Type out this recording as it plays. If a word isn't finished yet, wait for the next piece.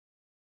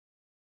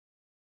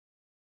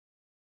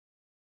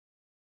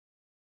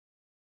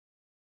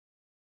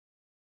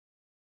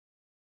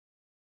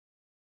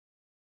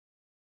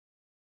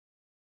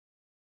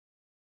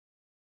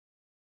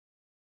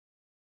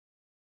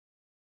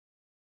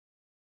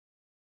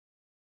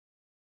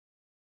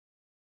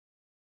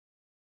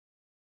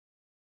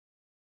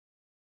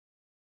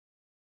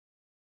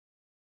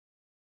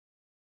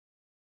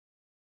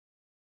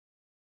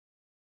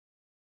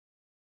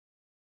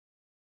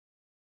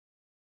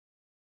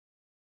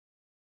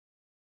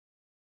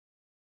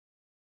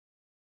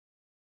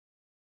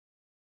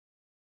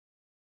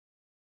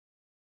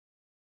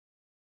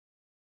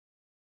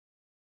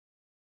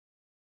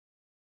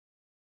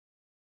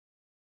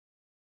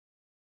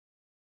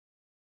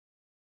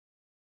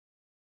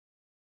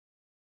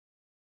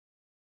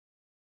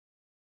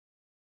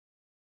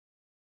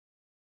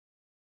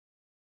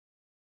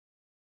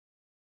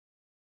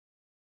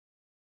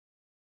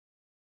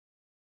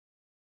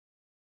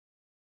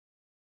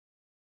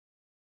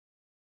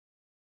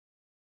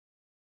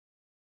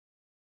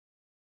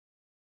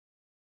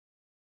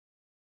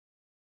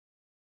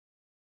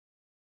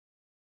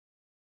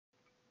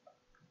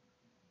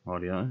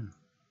Rightio.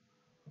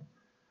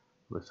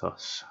 Let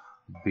us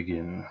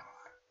begin.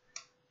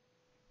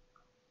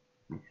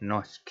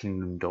 Nice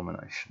kingdom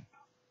domination.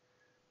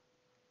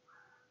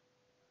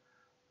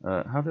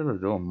 How did I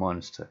do on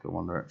minus tech, I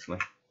wonder actually?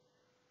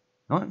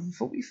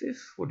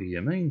 1945th? What do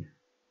you mean?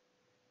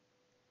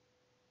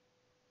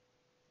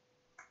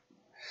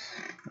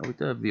 Oh, we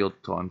do have the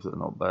odd times that are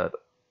not bad.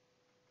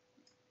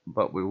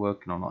 But we're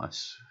working on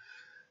ice.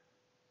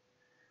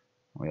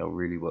 We are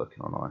really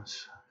working on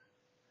ice.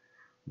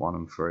 1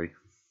 and 3.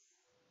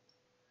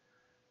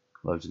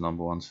 Loads of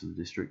number 1s for the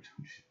district,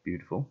 which is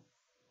beautiful.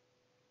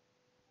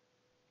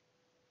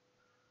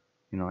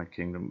 United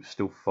Kingdom,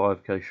 still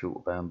 5k short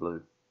of Band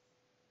Blue.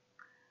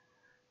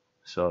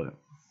 So,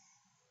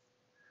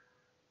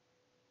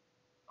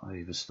 I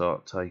either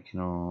start taking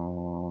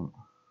on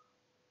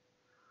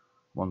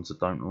ones I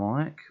don't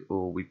like,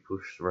 or we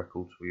push the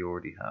records we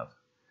already have.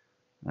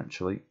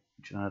 Actually,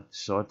 do you know how to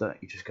decide that?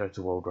 You just go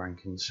to world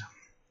rankings.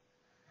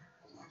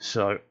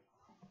 So,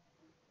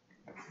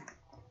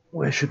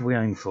 where should we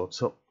aim for?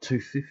 Top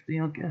 250,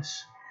 I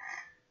guess?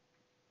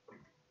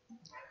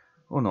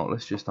 Or not,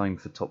 let's just aim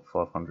for top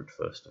 500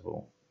 first of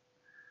all.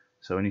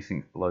 So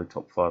anything below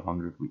top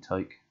 500 we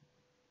take,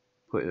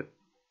 put it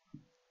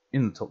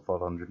in the top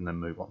 500 and then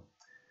move on.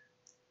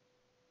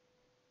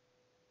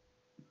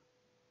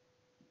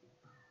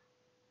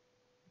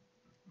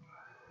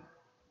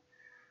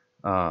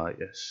 Ah,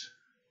 yes.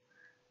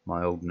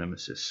 My old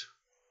nemesis.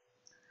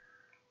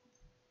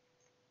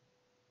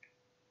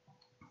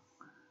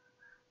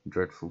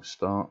 Dreadful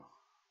start.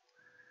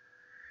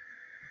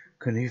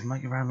 Couldn't even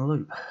make it around the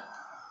loop.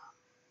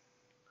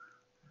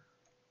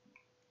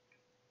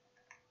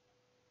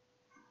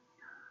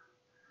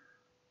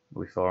 Are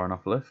we far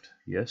enough left?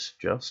 Yes,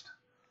 just.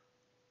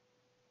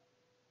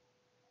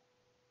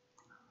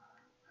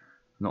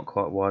 Not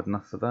quite wide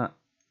enough for that.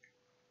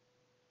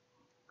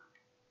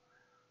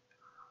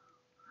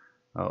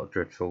 Oh,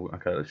 dreadful.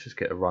 Okay, let's just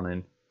get a run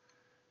in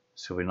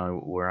so we know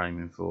what we're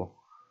aiming for.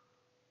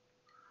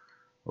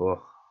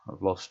 Oh,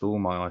 I've lost all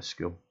my ice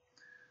skill.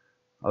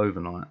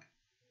 Overnight.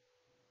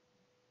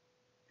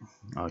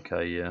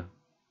 Okay, yeah.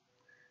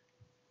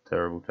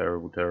 Terrible,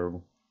 terrible,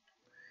 terrible.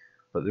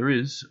 But there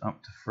is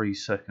up to 3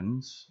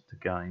 seconds to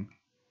gain.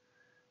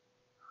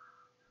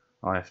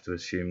 I have to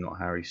assume not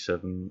Harry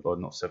 7, or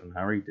not 7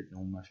 Harry, did an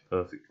almost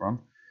perfect run.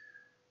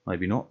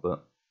 Maybe not,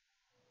 but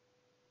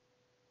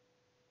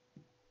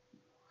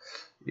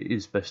it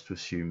is best to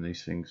assume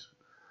these things.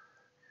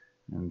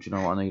 And do you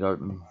know what I need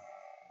open?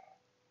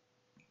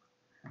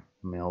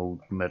 My old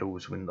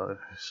medals window.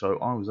 So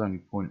I was only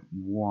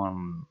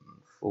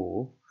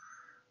 0.14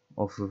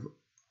 off of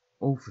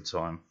Alpha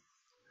time,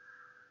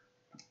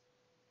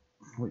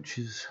 which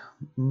is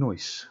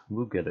nice.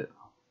 We'll get it.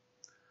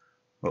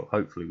 Well,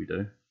 hopefully we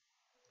do.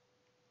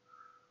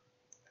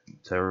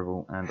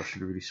 Terrible, and I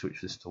should really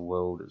switch this to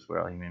world as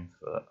we're aiming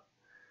for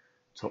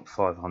top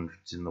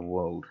 500s in the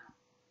world.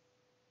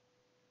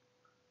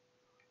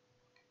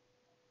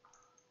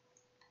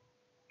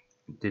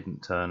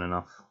 Didn't turn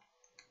enough.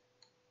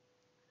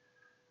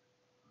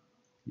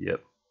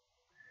 Yep.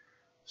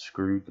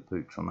 Screwed the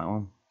pooch on that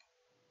one.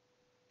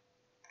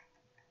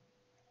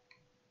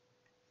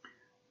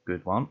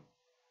 Good one.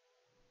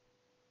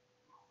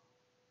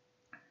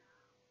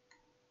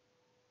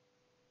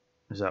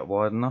 Is that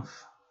wide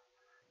enough?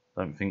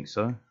 Don't think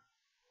so.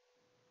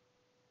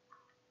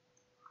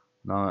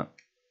 No.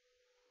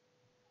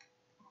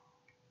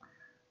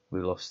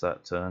 We lost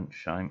that turn,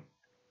 shame.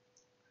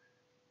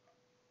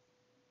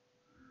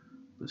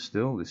 But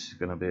still, this is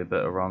going to be a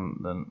better run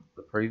than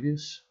the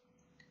previous.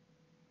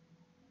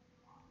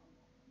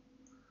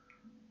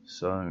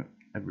 So,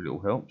 every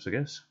little helps, I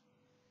guess.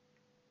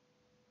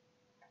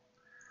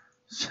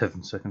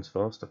 7 seconds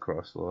faster,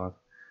 Christ alive.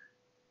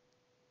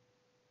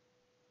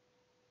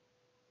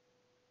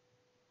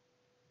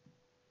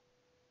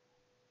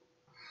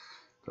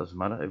 Doesn't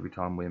matter, every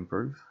time we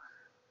improve,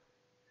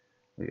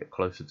 we get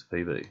closer to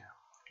PB.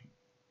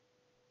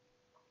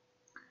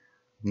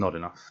 Not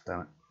enough,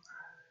 damn it.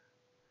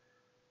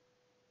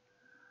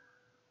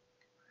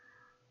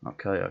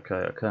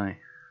 Okay.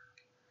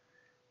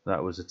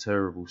 That was a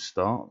terrible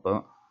start,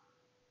 but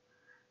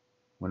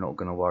we're not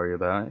going to worry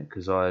about it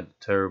because I had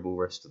a terrible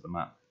rest of the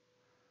map.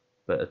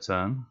 Better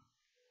turn.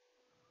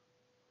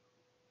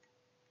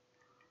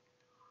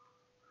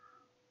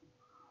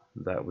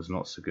 That was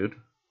not so good,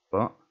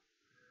 but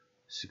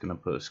this is going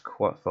to put us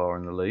quite far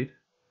in the lead.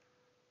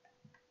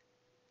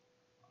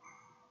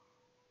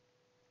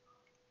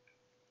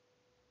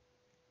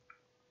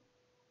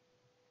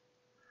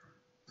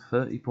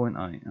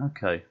 .30.8.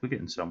 Okay, we're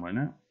getting somewhere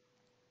now.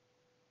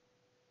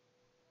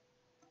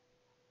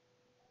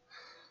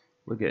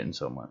 We're getting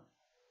somewhere.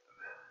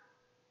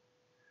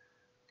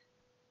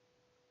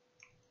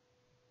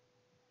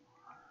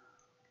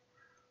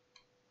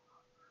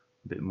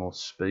 A bit more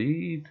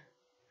speed.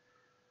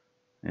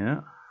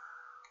 Yeah.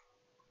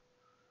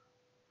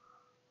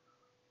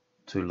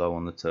 Too low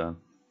on the turn.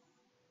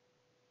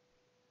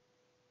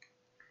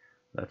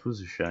 That was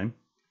a shame.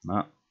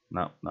 No,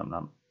 not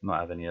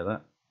having any of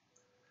that.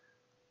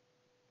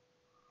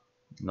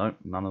 Nope,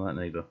 none of that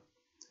neither.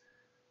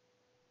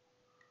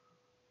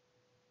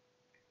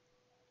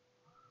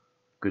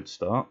 Good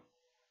start.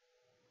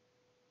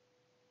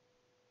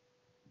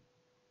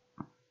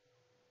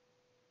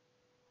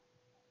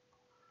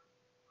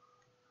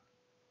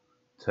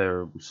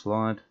 Terrible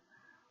slide.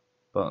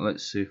 But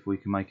let's see if we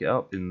can make it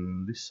up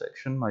in this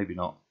section. Maybe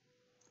not.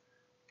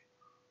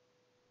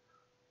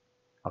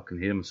 I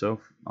can hear myself.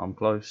 I'm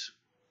close.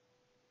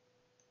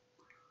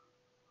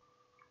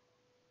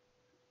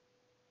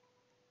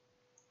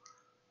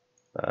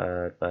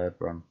 Bad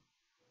run.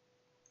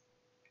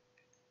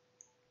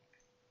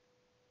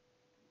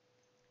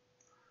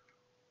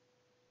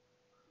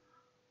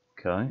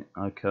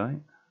 Okay.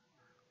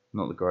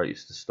 Not the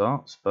greatest of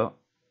starts, but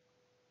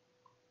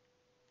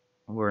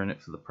we're in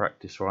it for the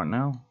practice right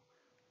now,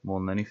 more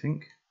than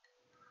anything.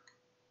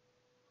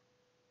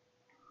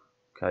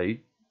 Okay, a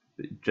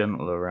bit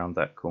gentle around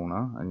that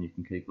corner, and you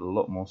can keep a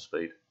lot more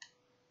speed.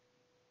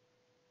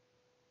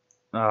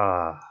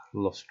 Ah,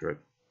 lost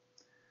grip.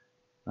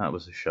 That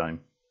was a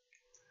shame.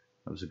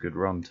 That was a good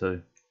run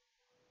too.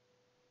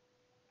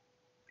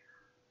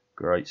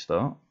 Great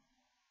start.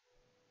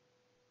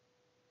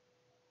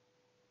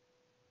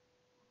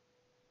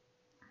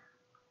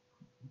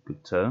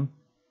 Good turn.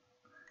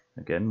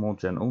 Again, more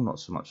gentle, not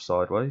so much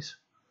sideways.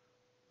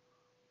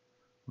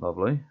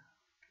 Lovely.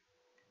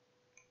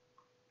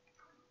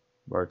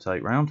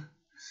 Rotate round.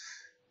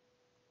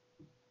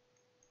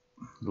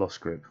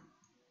 Lost grip.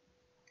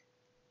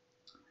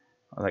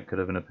 That could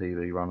have been a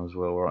PB run as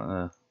well right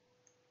there.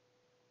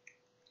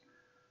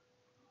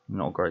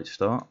 Not a great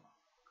start,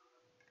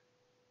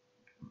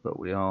 but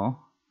we are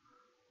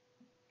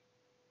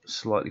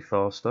slightly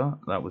faster.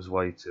 That was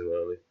way too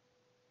early.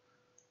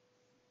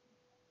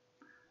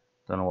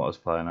 Don't know what I was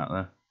playing at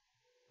there.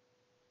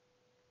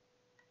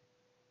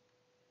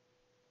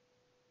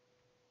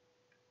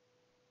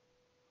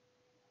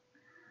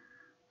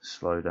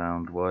 Slow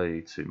down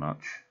way too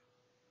much.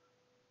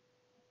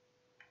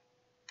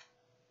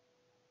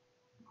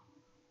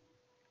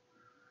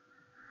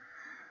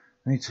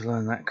 Need to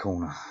learn that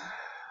corner.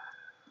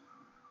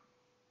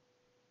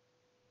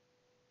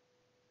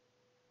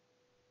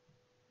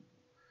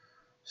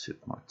 Sip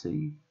my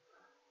tea.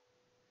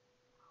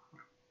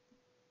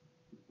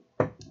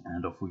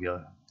 And off we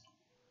go.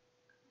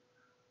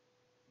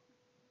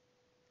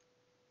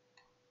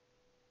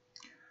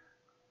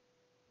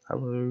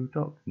 Hello,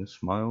 darkness,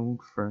 my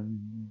old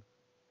friend.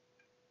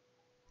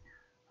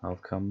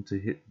 I've come to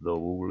hit the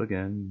wall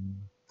again.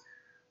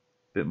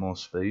 Bit more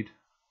speed.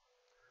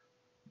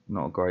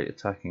 Not a great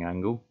attacking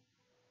angle,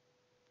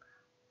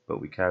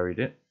 but we carried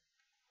it.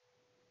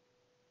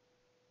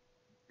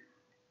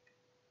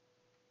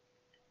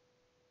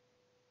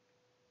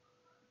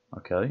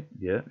 Okay,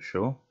 yeah,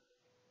 sure.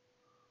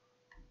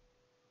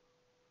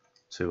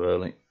 Too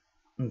early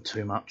and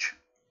too much.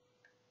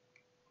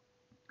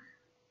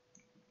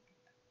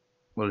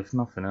 Well, if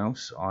nothing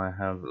else, I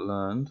have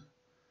learned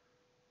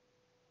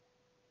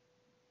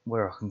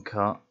where I can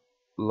cut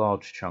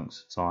large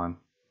chunks of time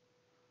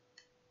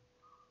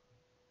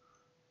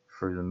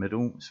through the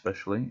middle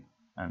especially,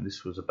 and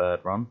this was a bad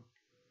run.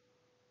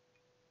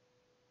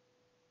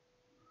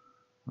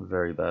 A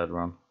very bad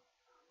run.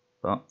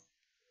 But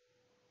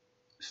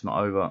it's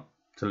not over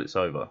till it's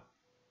over.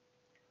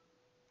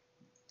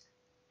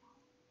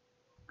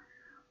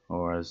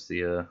 Or as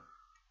the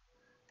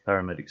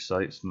paramedics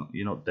say,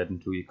 you're not dead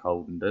until you're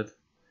cold and dead.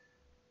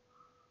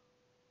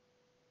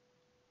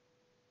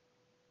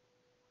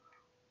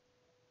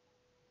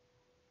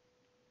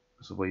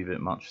 There's a wee bit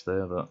much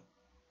there, but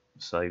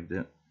saved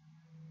it.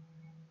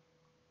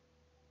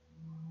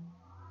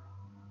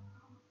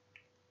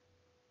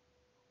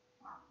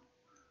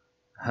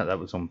 That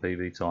was on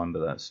PB time,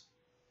 but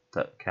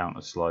that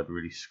counter slide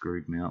really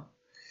screwed me up.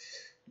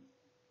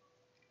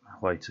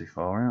 Way too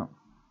far out.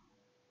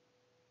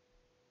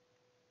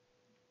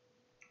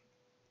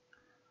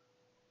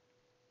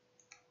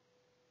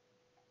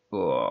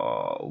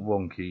 Oh,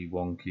 wonky.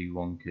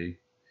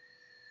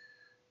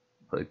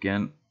 But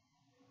again,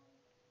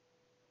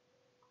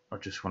 I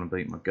just want to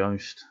beat my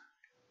ghost.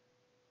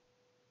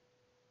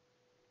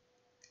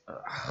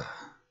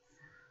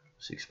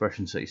 It's the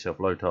expression, set yourself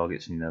low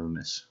targets and you never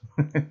miss.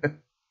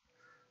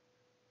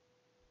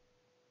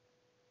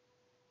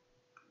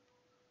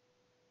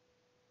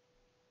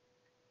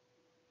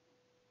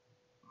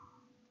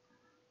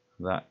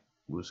 That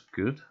was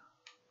good.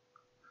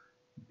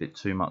 A bit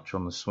too much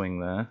on the swing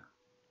there.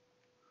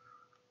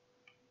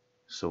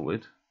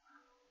 Sorted.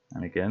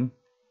 And again,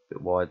 a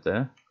bit wide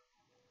there.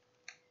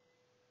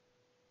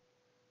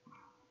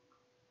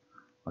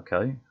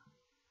 Okay.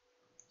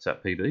 Is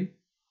that PB?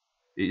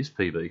 It is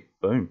PB.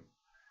 Boom.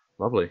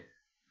 Lovely.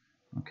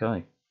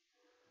 Okay.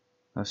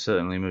 That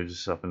certainly moves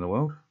us up in the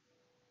world.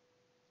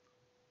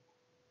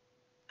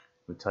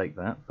 We take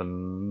that for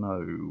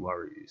no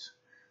worries.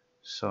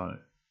 So,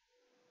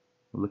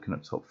 we're looking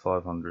at top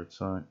 500.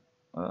 So,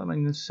 I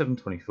mean, there's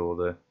 724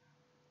 there.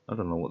 I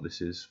don't know what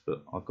this is,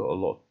 but I've got a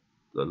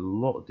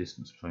lot of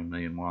distance between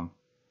me and one.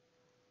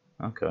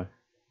 Okay.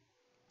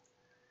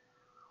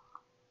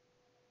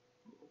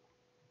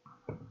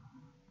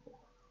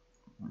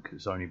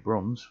 it's only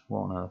bronze. What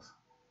on earth?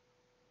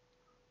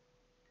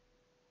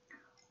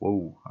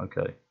 Whoa,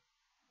 okay.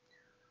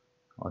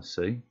 I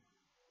see.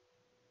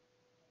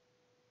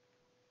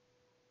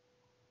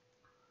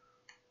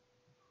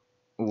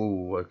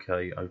 Oh,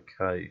 okay,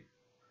 okay.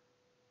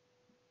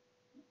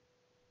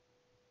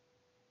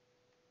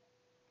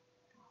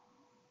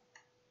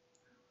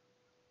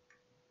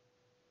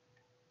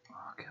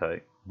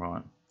 Okay,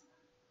 right.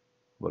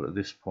 Well, at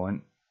this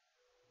point,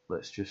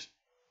 let's just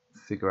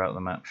figure out the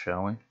map,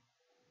 shall we?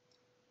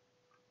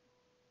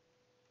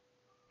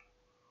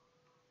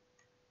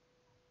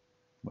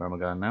 Where am I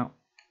going now?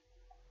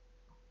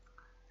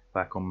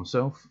 Back on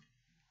myself.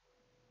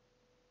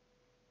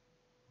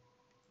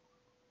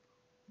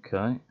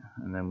 Okay,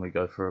 and then we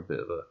go for a bit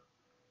of a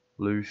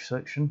luge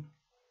section.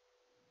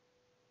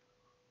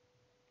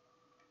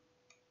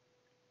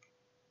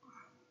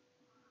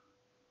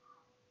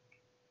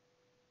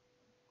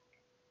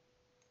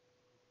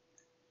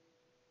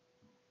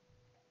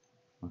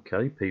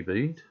 Okay,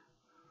 PB'd.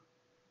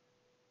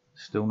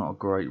 Still not a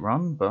great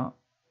run, but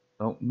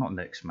oh, not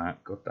next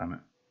map. God damn it.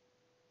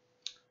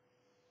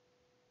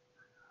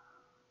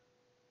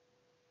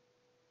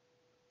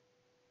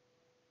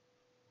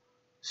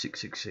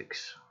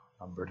 666.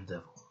 Number of the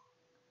devil.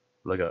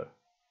 Lego.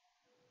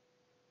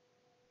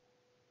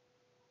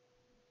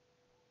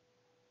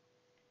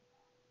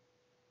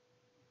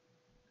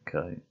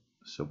 Okay,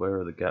 so where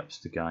are the gaps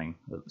to gain?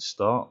 At the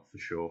start, for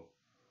sure.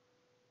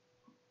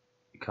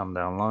 You come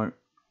down low.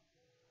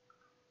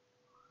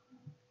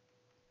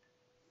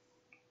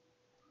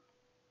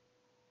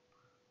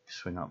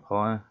 Swing up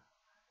higher.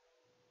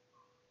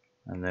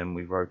 And then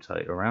we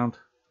rotate around.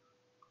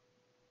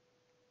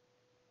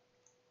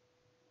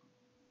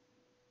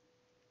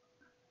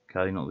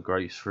 Okay, not the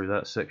greatest through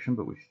that section,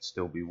 but we should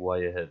still be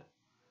way ahead.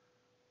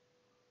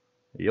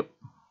 Yep.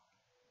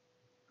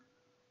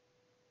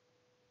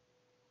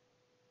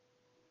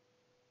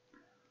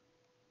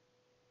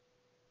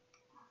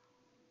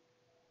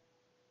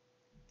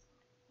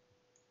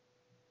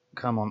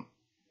 Come on.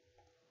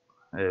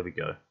 There we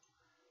go.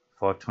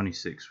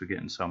 526, we're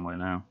getting somewhere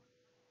now.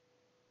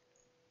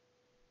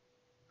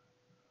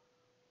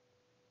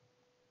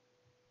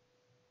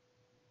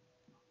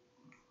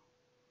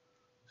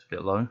 It's a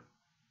bit low.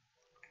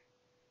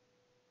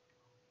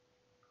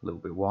 A little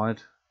bit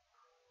wide.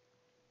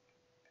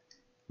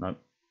 Nope,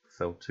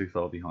 fell too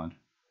far behind.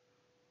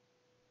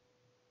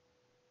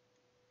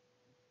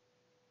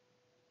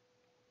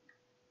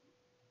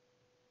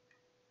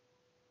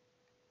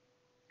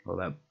 Well,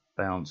 that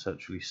bounce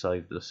actually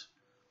saved us.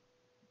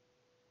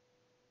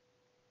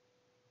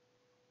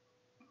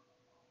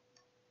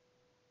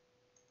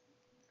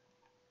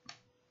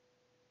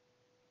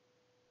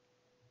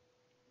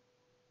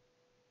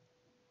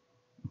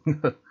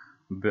 A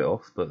bit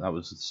off, but that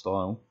was the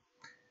style.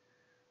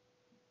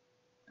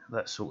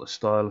 That sort of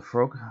style of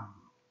frog.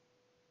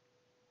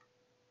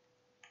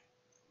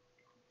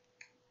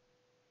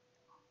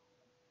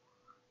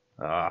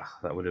 Ah,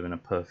 that would have been a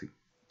perfect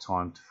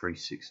time to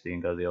 360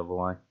 and go the other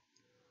way.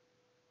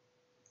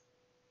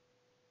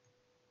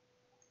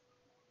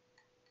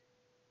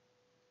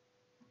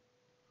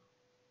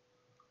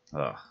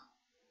 Ah.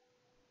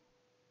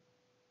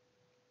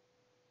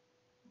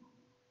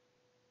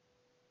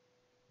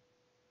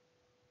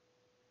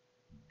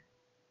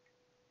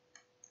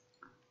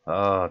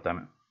 Ah, damn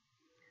it.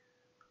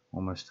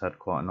 Almost had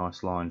quite a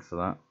nice line for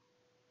that.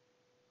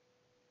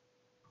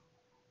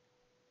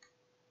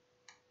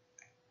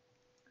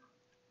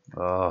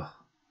 Ah.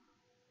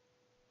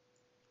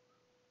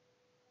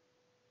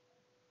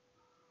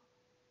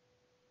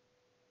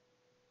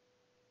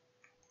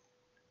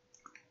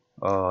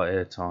 Ah,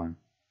 airtime.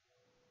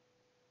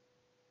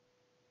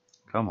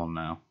 Come on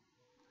now.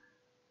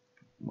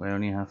 We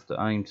only have to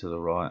aim to the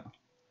right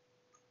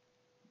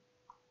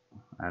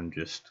and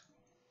just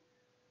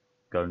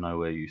go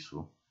nowhere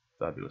useful.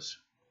 Fabulous.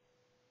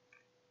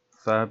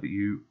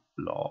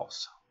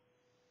 Fabulous.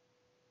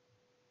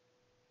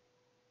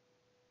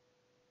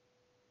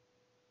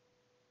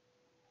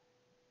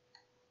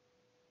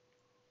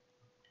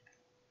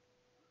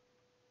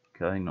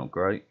 Okay, not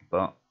great,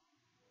 but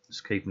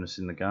it's keeping us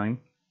in the game.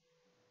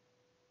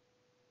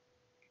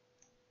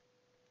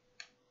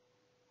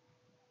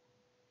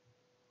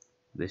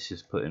 This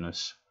is putting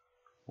us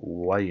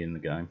way in the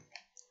game.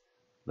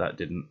 That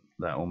didn't.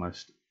 That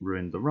almost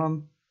ruined the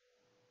run.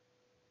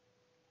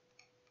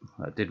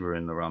 That did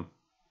ruin the run.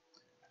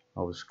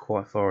 I was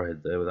quite far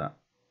ahead there with that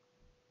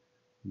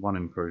one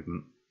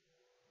improvement.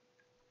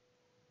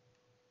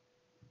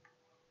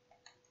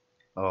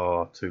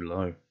 Oh, too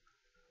low.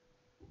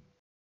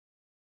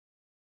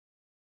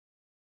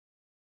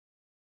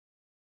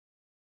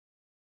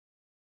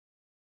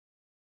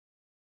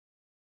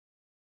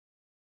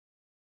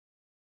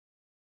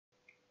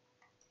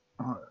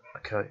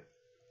 Okay.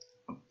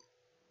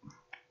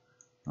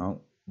 Oh,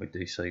 we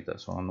DC'd,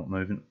 that's why I'm not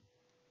moving.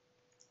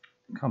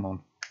 Come on.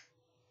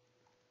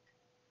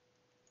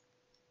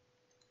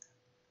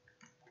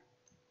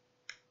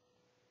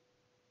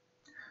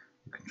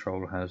 The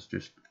controller has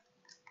just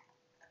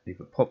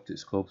Either popped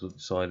its clogs or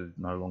decided it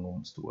no longer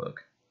wants to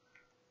work.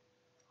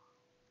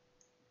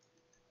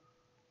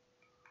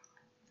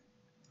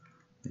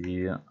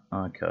 Yeah,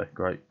 okay,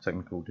 great.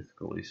 Technical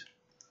difficulties.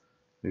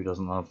 Who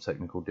doesn't love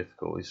technical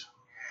difficulties?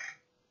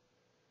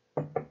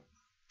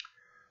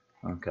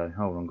 Okay,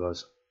 hold on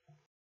guys.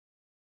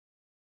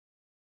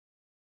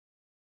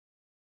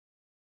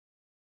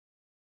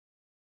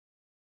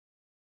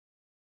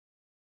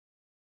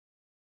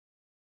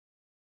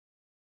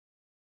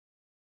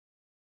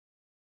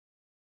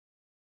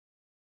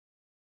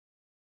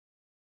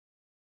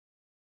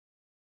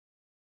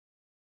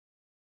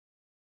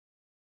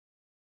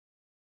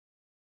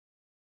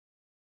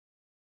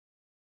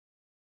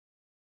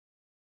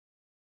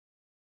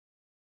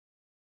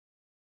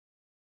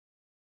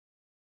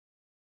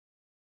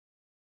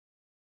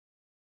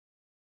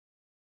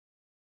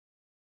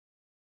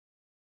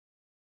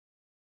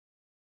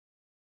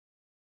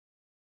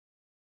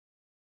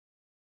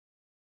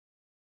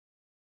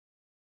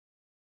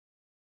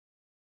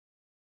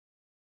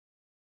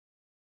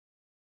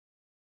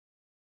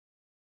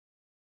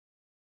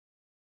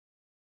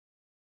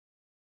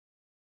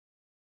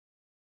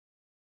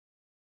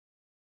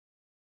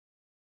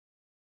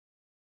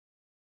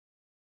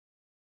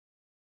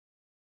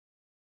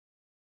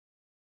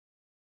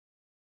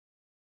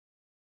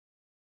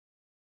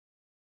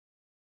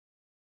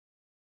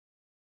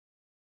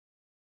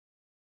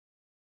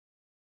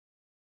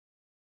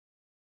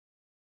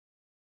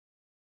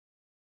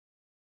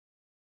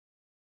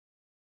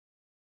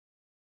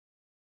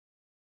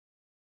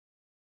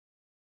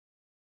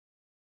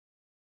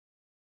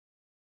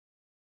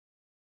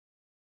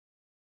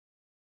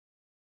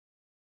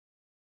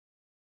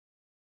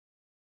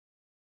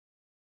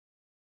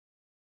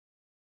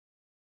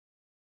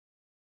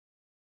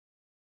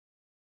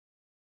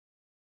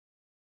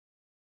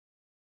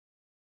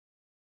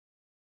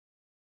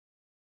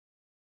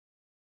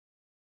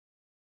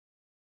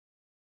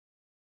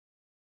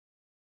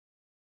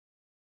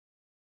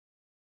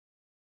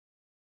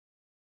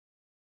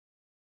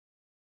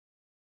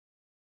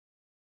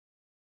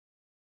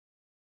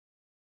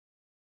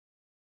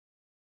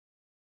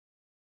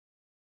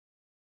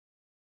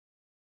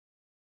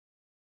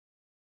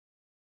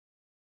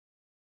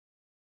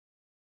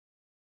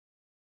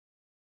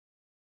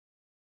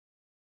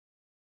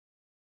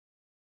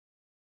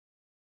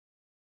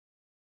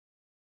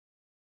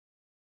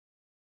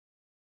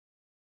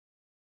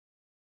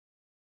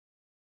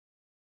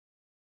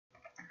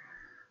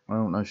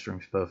 Well, no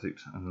stream's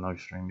perfect, and no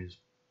stream is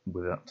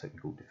without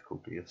technical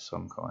difficulty of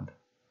some kind.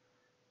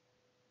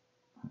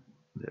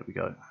 There we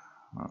go.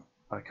 Right,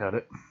 back at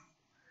it.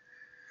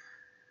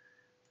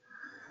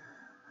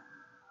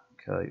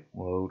 Okay,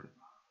 world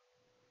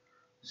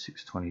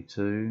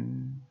 622.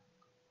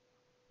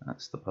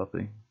 That's the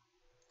puppy.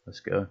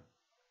 Let's go.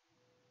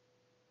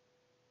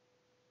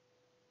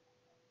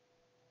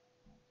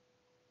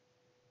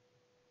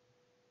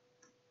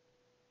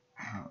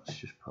 Let's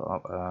just put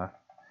up our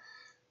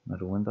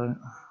middle window.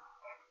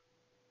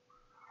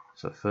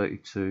 So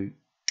 32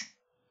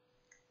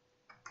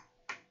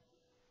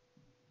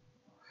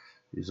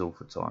 is all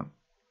for time.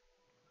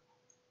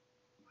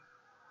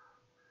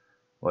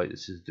 Wait,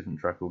 this is a different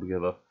track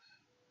altogether.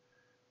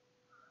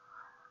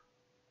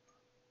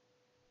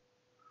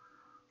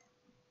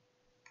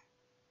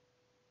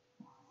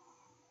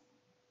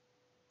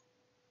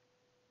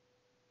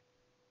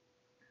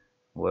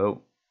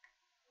 Well,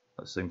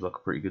 that seems like a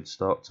pretty good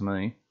start to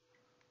me.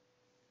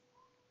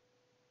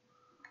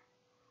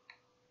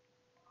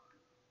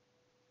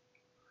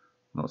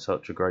 Not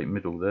such a great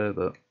middle there,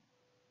 but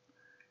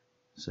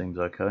seems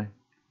okay.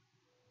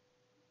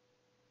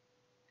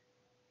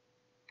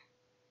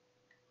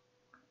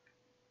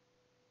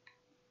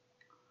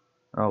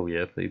 Oh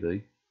yeah,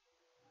 PB.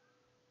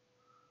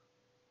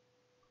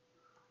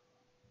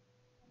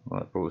 Well,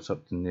 that brought us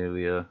up to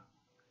nearly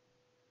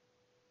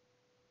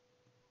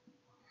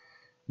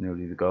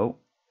the goal.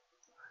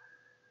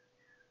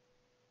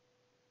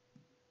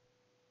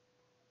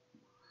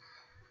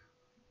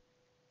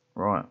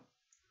 Right.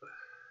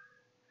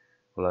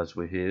 Well, as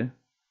we're here,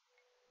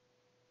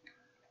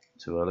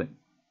 too early.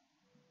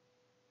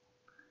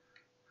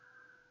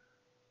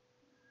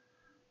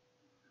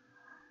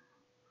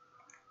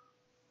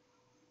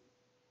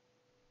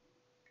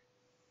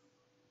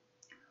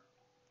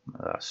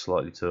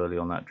 Slightly too early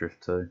on that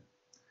drift too.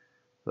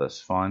 That's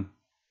fine.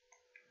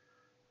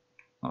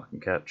 I can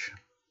catch,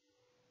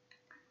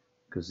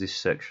 because this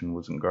section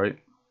wasn't great.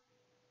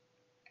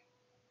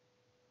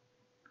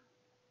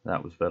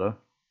 That was better.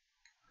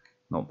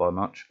 Not by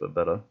much, but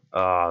better.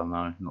 Ah,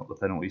 no, not the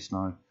penalty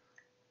snow.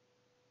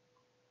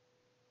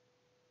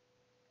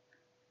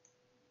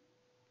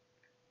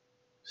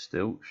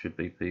 Still, should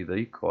be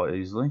PB quite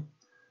easily.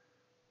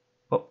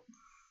 Pop.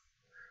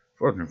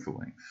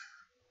 414th.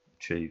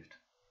 Achieved.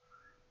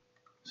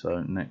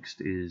 So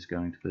next is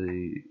going to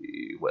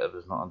be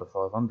whatever's not under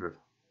 500.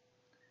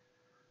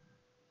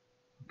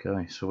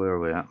 Okay, so where are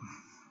we at?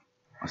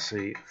 I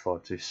see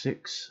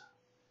 526.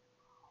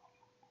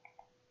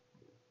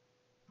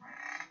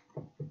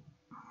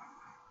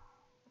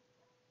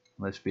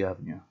 Let's be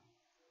having you.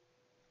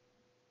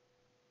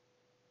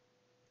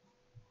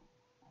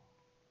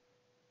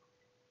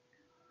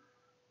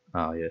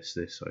 Ah, yes,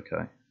 this,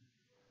 okay.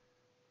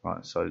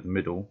 Right, so the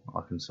middle,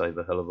 I can save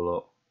a hell of a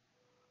lot.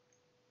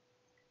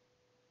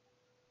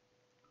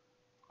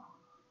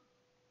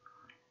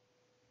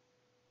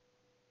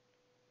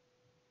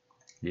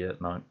 Yeah,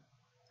 no.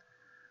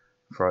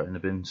 Throw it in the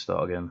bin,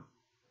 start again.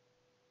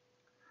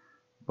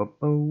 Whoa,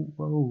 whoa,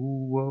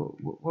 whoa,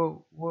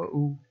 whoa,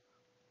 whoa.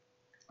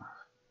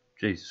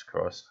 Jesus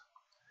Christ.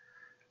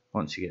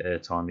 Once you get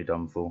airtime, you're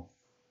done for.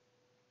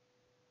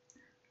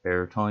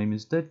 Airtime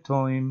is dead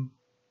time.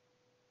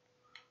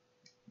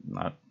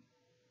 No.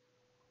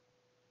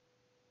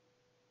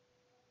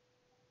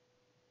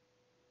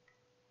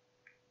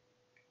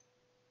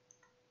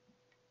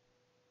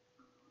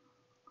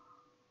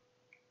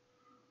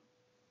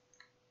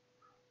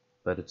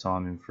 Better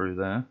timing through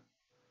there.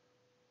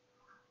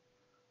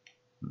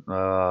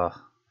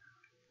 Ah,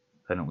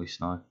 penalty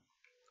snow.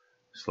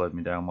 Slowed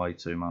me down way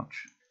too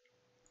much.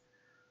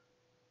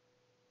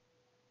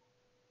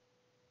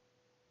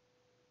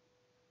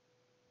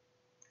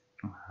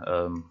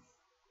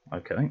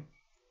 Okay.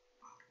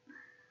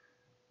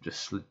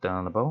 Just slid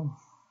down the bowl.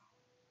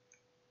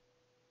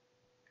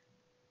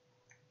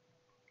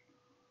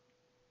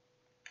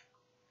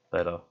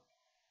 Better.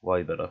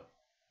 Way better.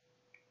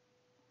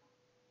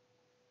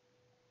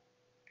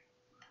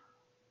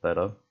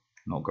 Better.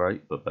 Not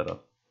great, but better.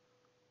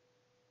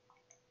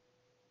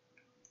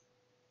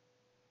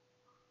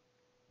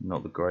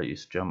 Not the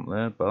greatest jump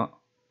there, but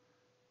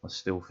I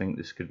still think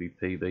this could be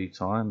PB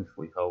time if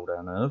we hold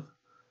our nerve.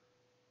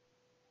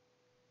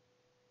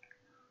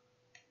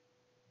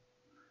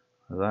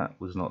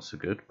 That was not so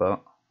good,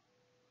 but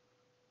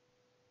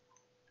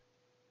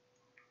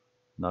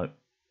no,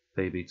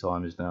 PB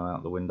time is now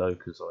out the window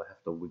because I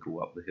have to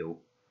wiggle up the hill.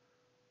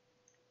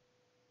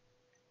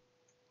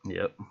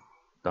 Yep,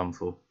 done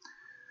for.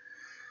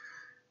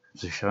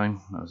 It's a shame,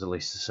 that was at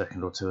least a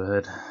second or two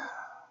ahead.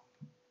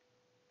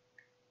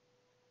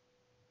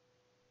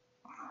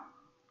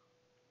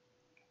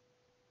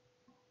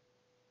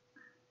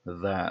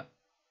 That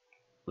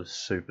was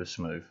super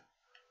smooth.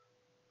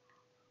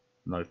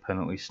 No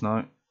penalty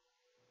snow.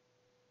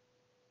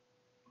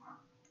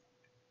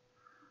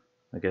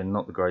 Again,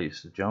 not the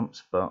greatest of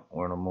jumps, but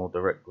we're on a more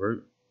direct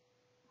route.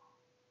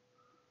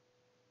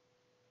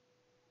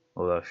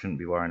 Although I shouldn't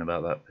be worrying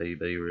about that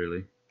PB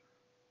really.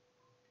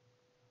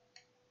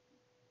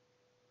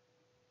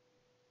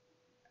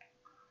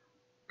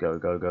 Go,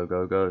 go, go,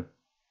 go, go.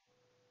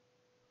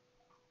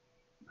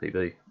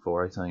 PB,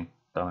 418,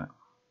 done it.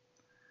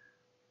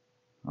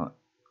 Right,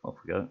 off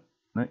we go.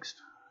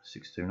 Next,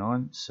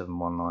 629,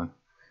 719.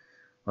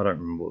 I don't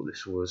remember what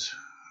this was.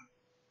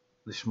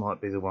 This might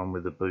be the one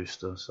with the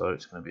booster, so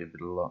it's going to be a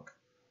bit of luck.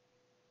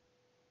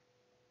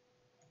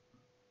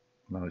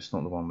 No, it's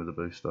not the one with the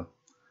booster.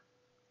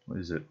 What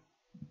is it?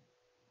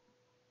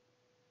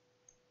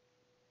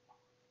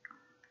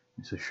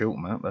 It's a short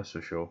map, that's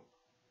for sure.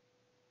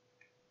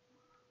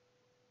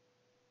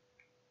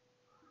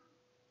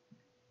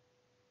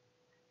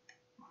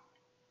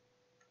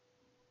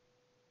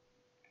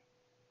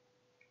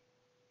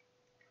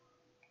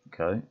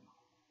 Okay.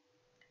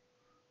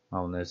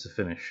 Oh, and there's the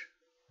finish.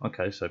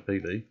 Okay, so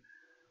PB.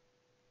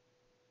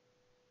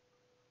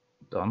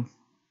 Done.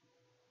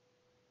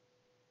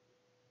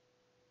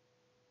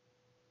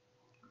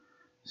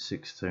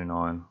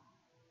 629.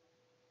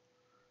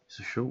 It's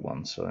a short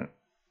one, so it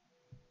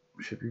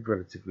should be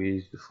relatively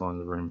easy to find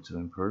the room to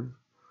improve.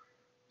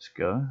 Let's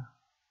go.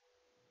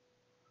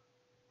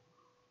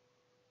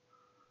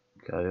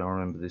 Okay, I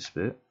remember this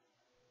bit.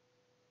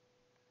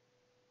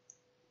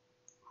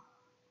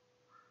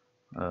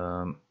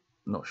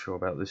 Not sure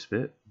about this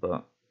bit,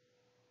 but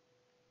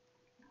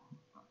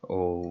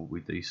oh, we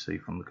DC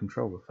from the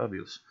controller,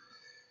 fabulous.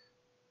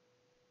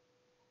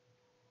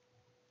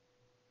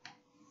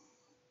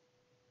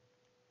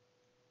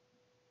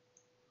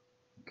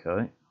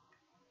 Okay.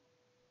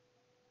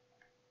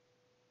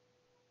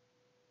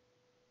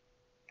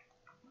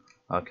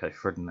 Okay,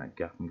 threading that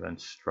gap and going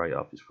straight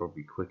up is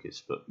probably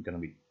quickest, but going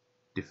to be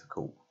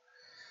difficult.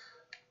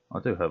 I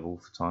do have all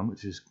for time,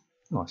 which is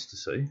nice to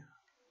see.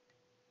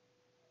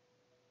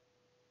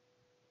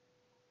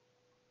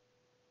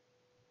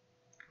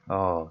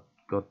 Oh,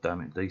 god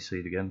damn it,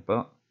 DC'd again,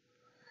 but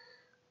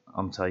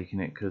I'm taking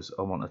it because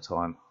I want a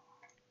time.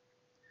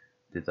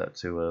 Did that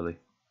too early.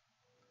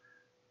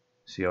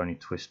 So you only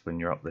twist when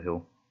you're up the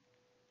hill.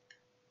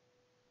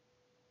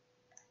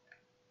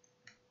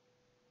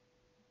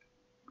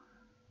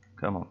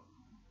 Come on.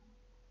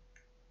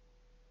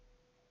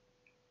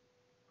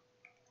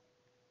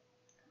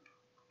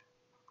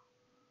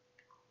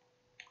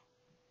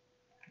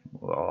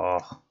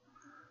 Oh,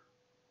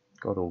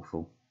 god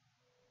awful.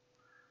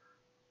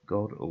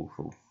 God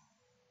awful.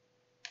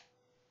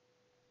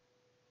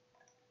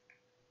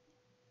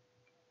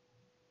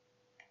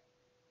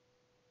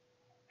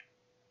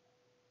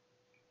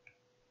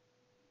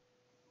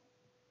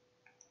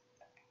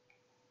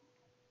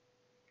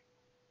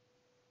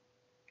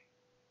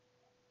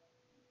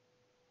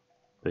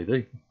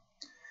 PB.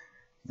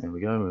 There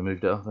we go, we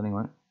moved it up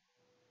anyway.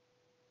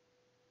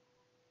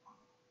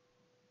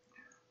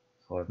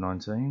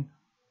 519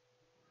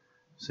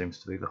 seems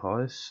to be the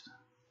highest.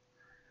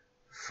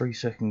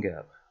 3-second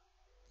gap.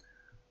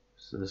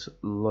 So there's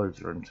loads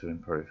of room to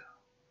improve.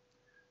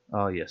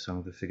 Ah yes,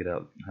 I've figured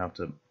out how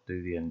to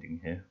do the ending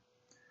here,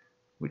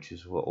 which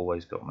is what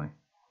always got me.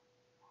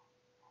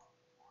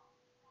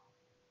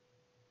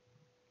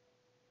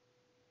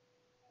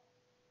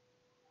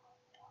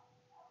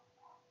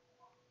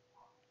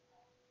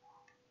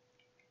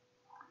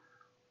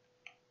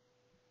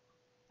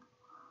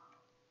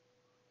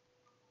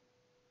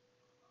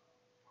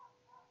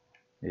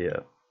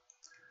 Yeah.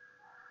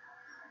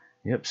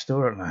 Yep,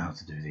 still don't know how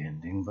to do the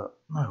ending, but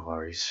no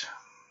worries.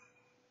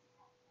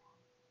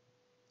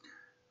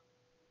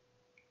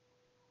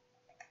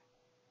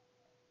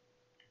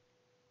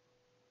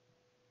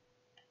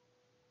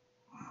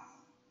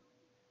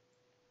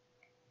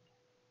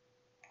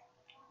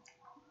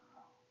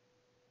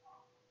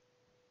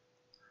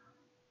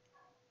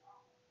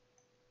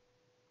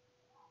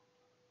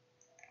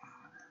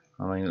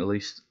 I mean, at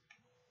least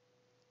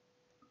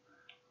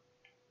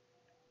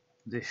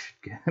this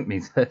should get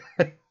me there.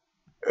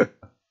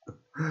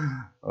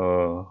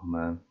 Oh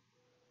man,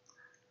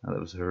 that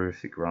was a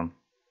horrific run.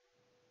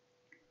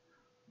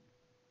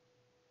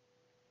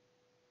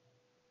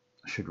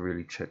 I should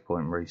really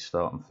checkpoint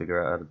restart and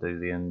figure out how to do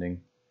the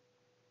ending.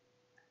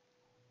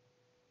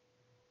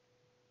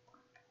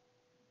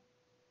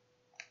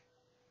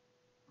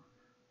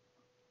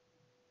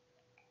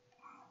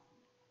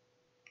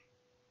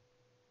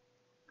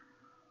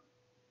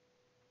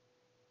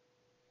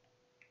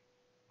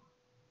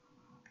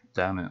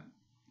 Damn it.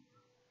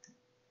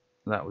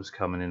 That was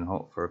coming in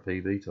hot for a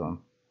PB time.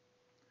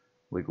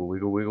 Wiggle,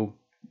 wiggle, wiggle.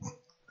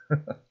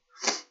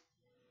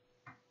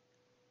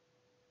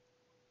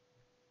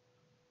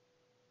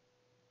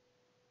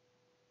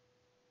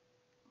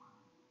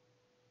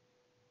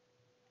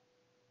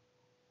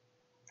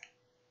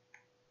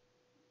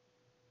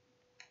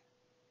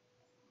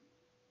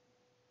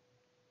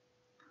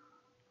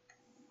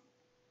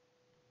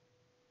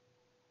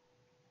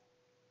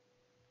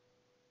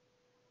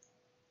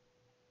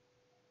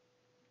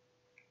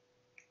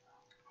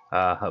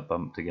 Ah, I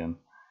bumped again.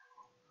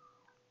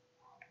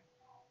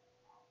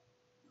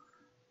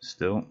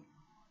 Still,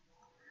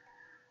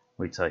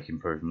 we take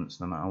improvements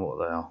no matter what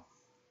they are.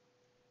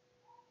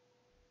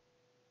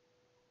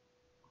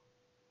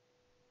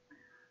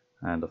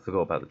 And I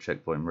forgot about the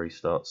checkpoint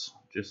restarts,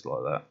 just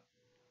like that.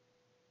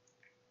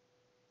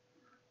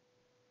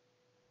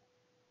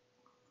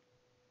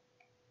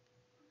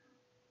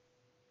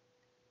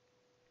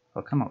 If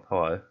I come up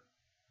high,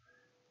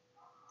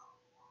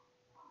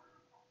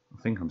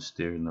 I think I'm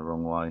steering the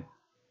wrong way.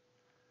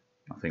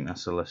 I think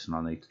that's a lesson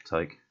I need to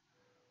take,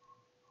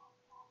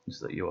 is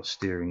that you are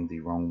steering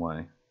the wrong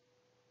way.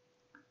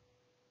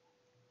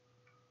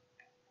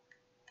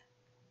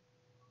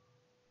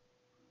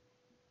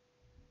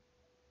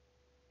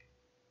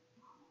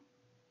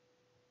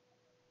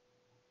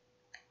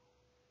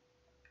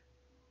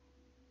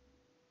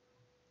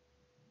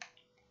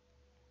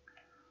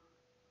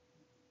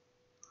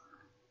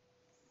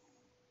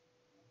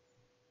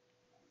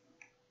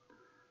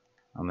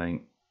 I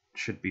mean,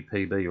 should be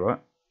PB, right?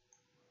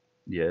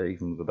 Yeah,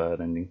 even with a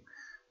bad ending.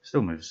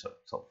 Still moves up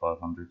top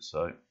 500,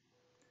 so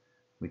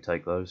we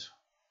take those.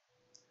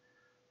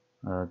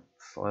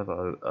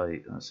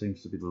 508, that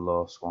seems to be the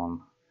last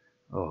one.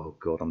 Oh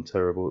god, I'm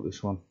terrible at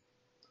this one.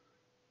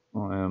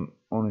 I am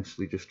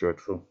honestly just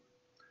dreadful.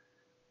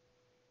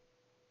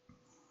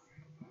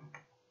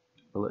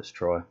 But let's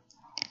try.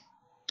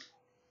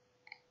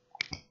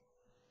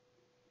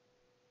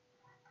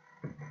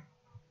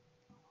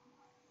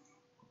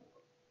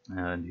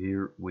 And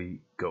here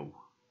we go.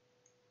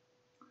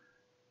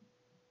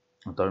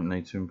 I don't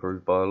need to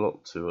improve by a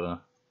lot to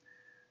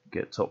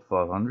get top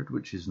 500,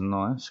 which is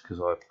nice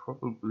because I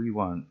probably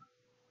won't.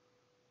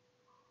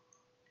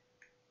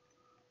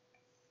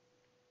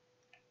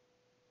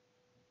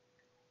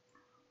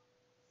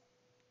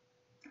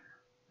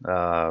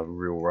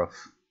 Real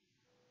rough.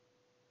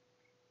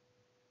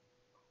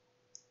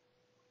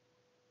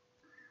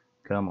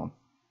 Come on.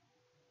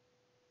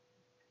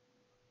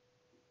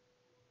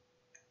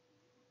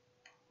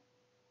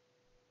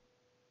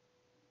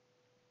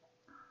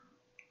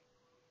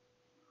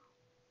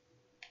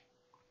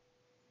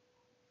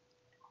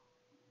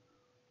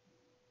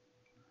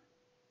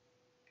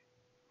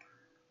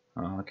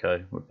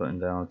 Okay, we're putting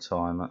down a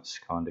time, that's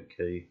kind of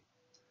key.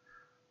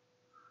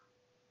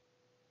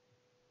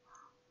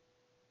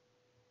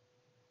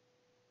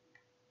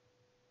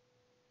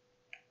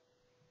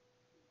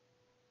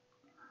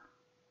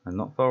 And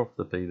not far off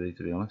the PB,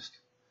 to be honest.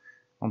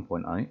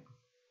 1.8.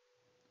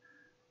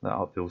 That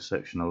uphill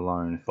section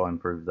alone, if I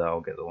improve that,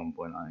 I'll get the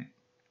 1.8.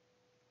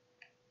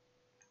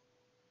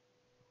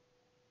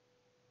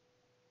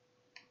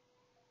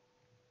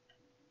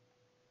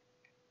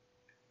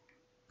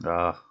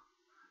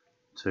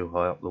 Too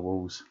high up the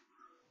walls.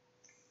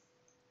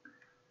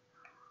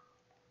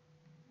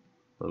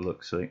 But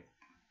look, see,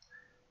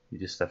 You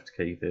just have to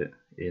keep it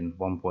in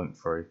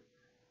 1.3.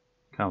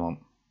 Come on.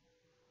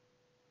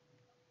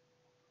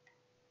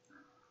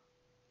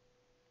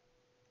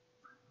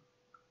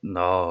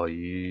 No,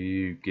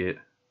 you get...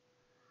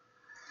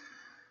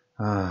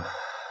 that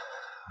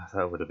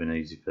would have been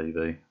easy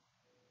PB.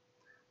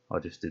 I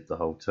just did the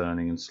whole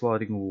turning and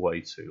sliding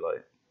way too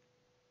late.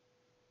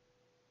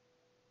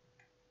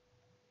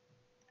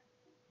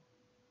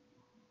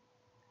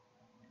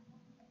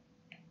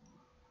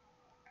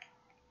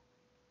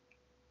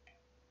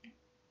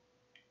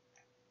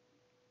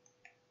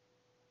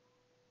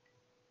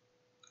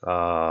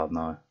 Ah,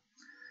 no.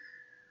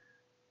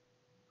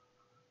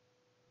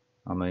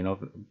 I mean,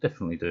 I'm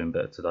definitely doing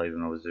better today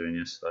than I was doing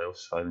yesterday. I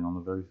was failing on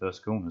the very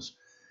first corners.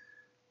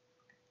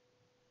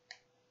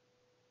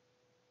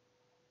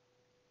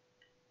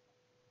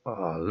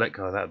 Oh, let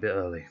go of that a bit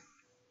early.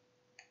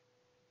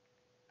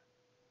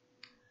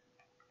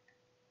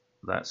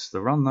 That's the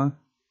run though.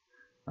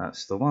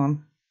 That's the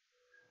one.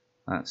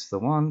 That's the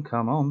one.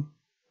 Come on.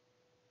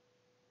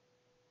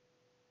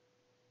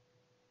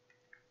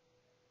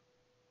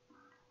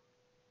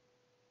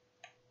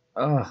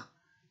 Ah,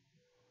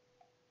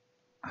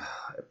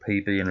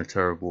 PB in a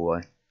terrible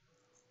way.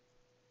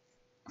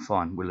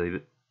 Fine, we'll leave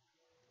it.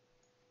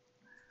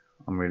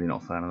 I'm really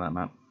not a fan of that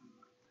map.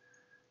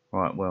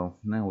 Right, well,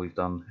 now we've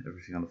done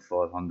everything under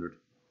 500.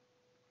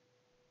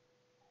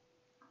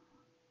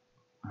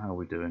 How are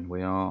we doing?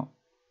 We are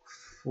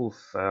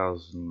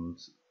 4,000,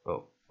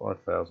 well,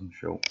 5,000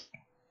 short.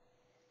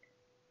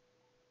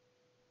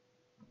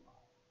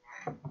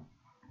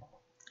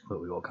 But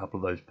we've got a couple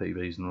of those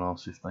PBs in the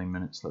last 15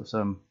 minutes. Let's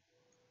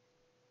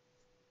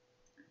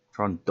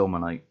try and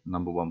dominate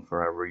number one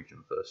for our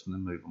region first and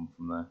then move on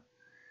from there.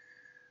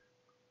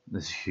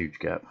 There's a huge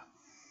gap.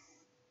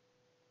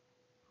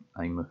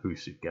 A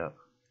massive gap.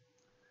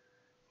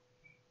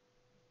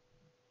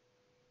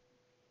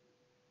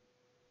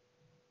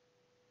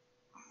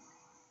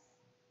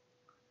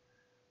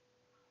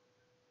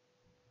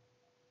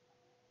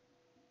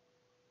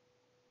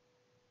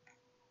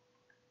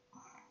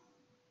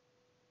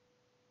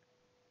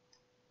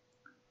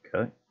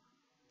 Okay.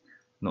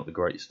 Not the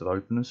greatest of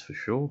openers for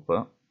sure,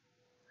 but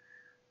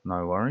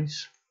no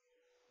worries.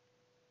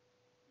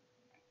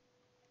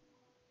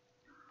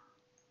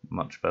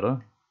 Much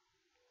better.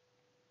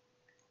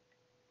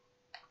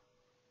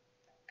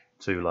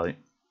 Too late.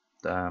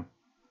 Damn.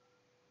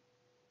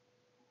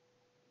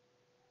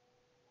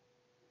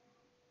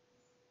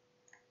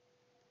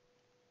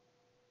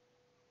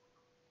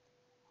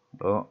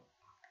 But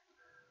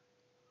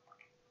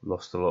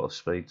lost a lot of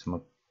speed to my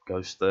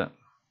ghost there.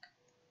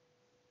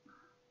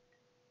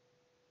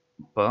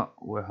 But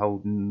we're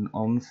holding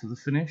on for the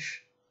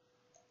finish.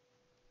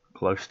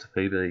 Close to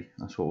PB.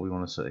 That's what we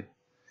want to see.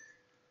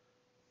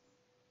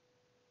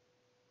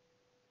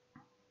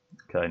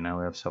 Okay, now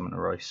we have something to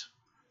race.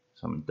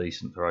 Something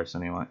decent to race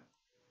anyway.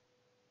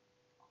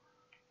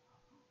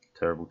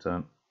 Terrible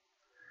turn.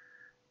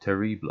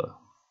 Terrible.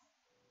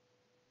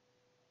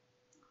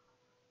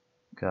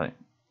 Okay.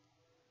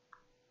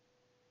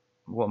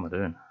 What am I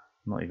doing?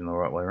 Not even the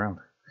right way around.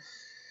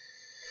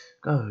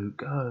 Go,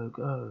 go,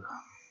 go.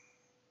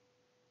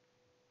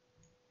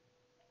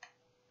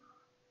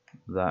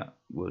 That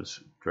was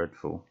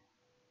dreadful.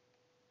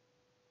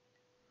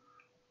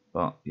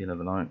 But you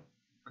never know.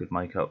 Could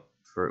make up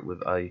for it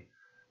with a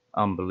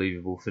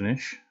unbelievable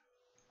finish.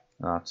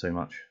 Ah, too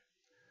much.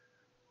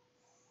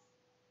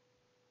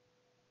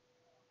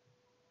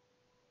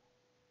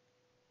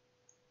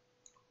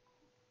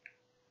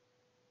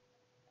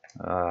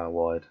 Ah,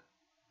 wide.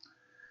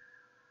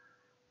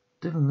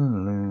 He's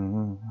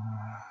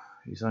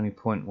only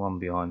 0.1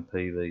 behind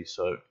PV,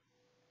 so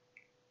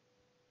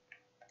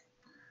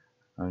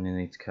only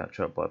need to catch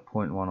up by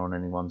 0.1 on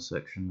any one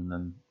section and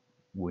then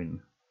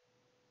win.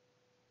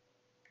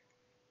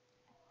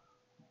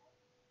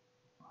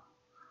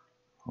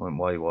 I went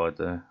way wide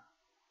there,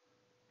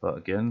 but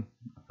again,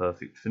 a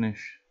perfect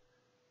finish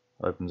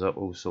opens up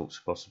all sorts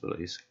of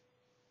possibilities.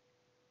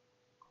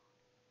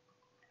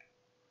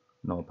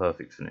 Not a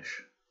perfect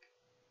finish.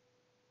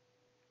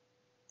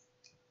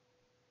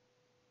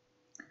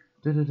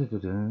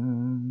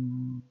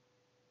 I'm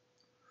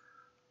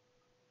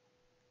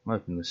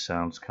hoping the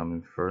sound's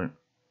coming through.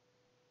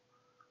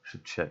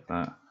 Should check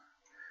that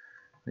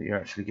you're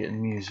actually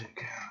getting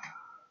music.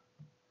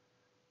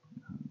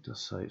 It does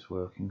say it's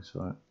working,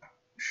 so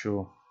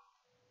sure.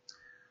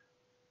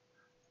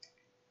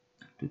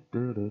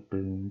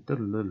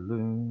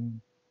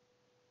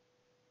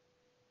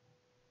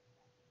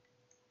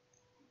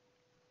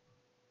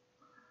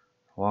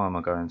 Why am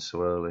I going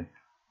so early?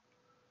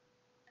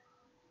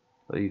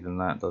 But even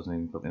that doesn't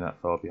even put me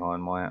that far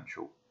behind. My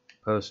actual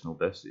personal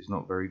best is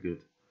not very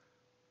good,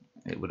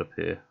 it would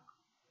appear.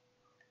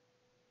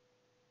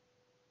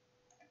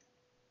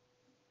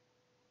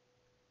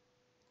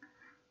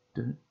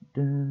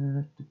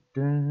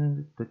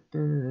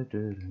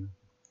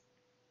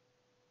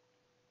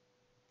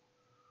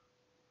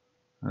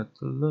 At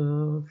the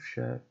Love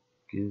Shack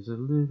is a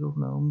little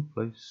known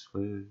place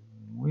where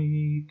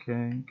we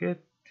can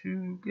get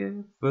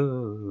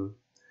together.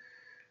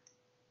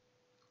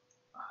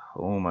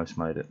 Almost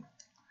made it.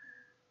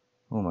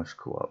 Almost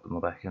caught up with my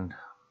back end.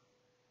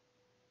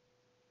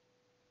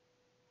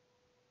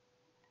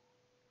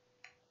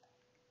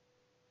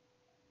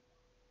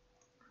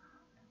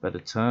 Better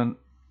turn.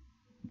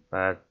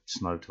 Bad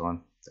snow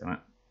time. Damn it.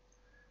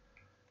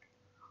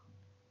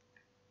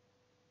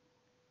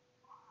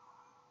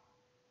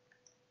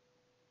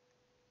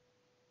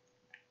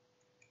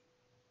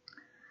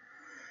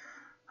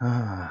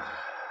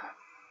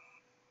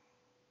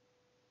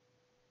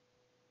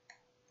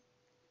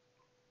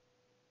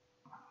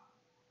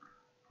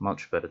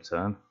 Much better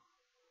turn.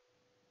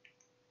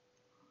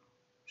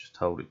 Just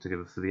hold it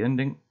together for the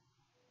ending.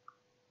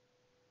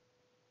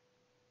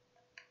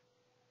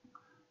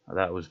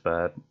 That was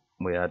bad.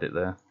 We had it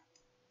there.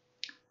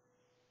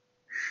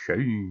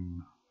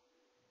 Shame.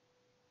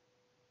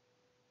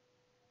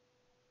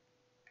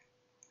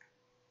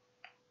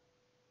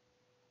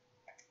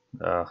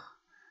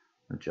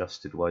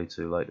 Adjusted way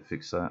too late to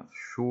fix that.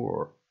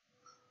 Sure.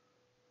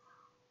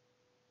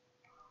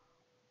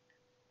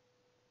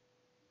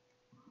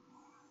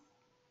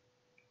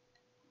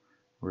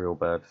 Real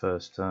bad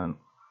first turn.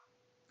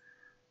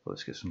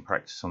 Let's get some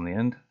practice on the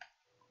end.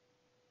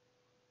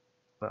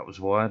 That was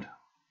wide.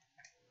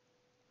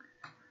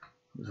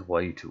 It was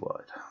way too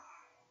wide.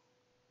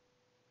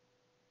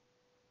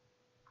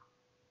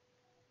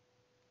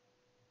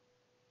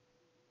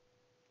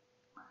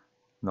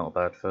 Not a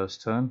bad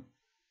first turn.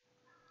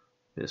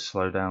 Bit of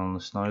slow down on the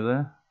snow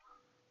there.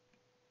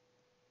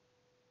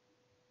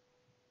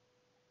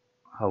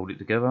 Hold it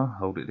together,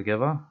 hold it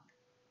together.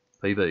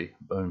 PB,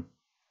 boom.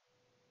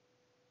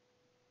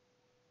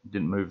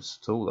 Didn't move us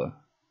at all though.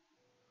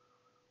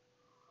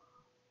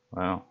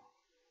 Wow.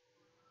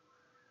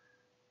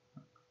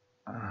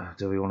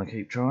 Do we want to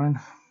keep trying?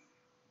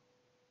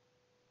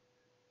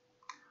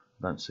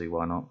 Don't see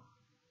why not.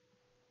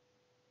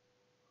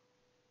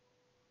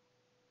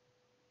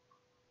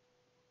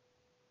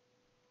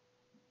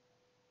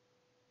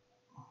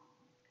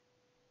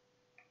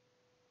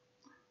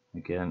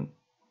 Again,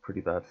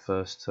 pretty bad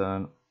first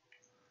turn.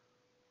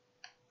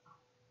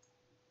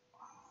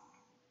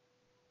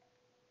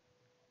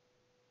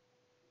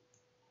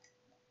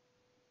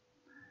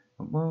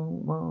 Whoa,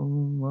 whoa,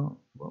 whoa,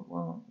 whoa,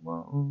 whoa,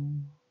 whoa.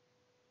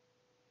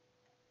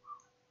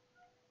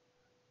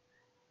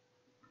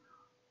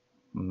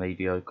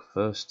 Mediocre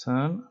first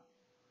turn.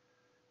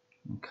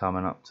 And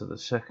coming up to the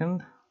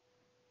second.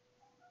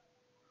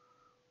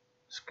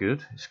 It's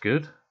good, it's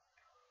good.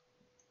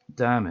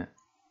 Damn it.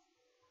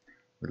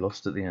 We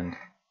lost at the end.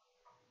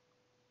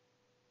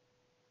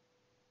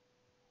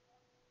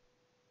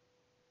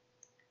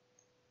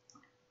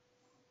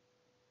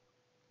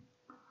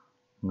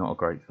 Not a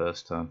great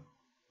first turn.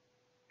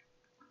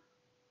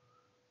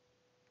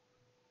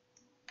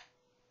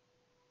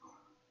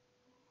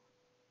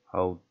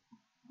 Oh,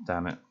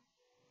 damn it.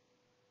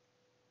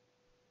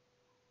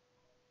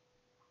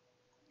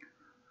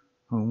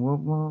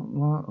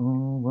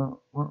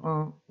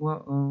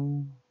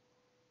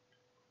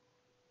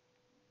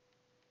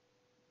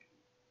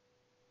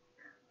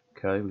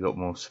 Okay, we got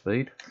more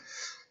speed.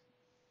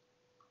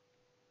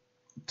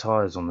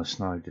 Tyres on the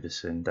snow did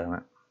us in, damn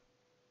it.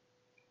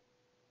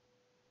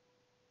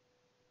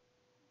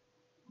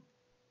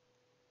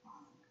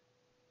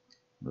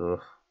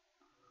 Ugh.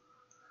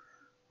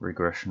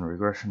 Regression,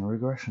 regression,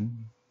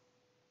 regression.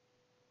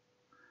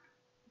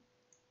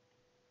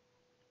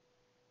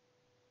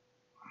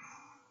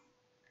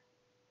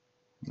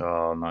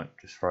 Oh no,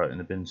 just throw it in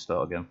the bin,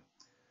 start again.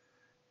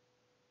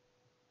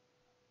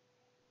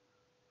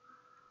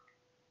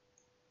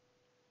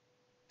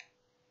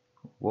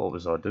 What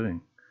was I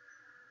doing?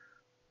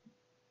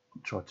 I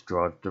tried to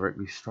drive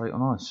directly straight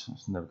on ice.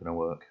 That's never going to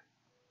work.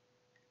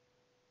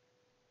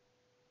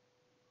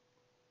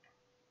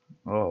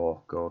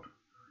 Oh god.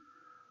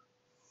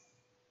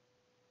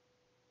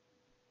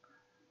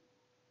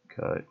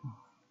 Okay.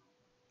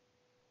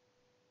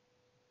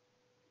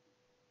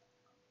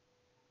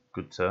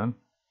 Good turn.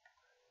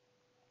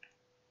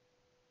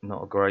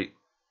 Not a great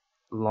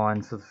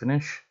line for the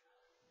finish.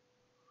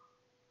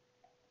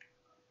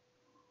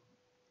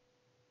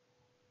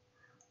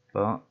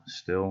 But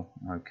still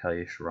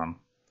okay-ish run.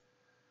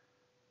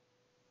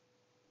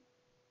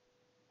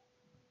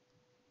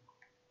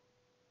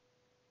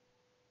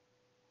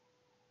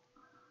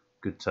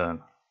 Good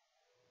turn.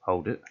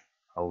 Hold it,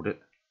 hold it,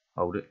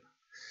 hold it.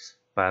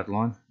 Bad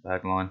line,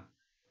 bad line.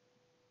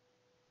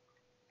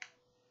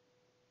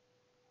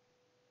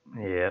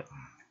 Yeah.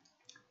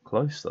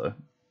 Close though.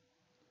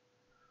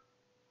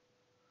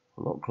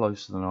 A lot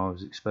closer than I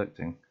was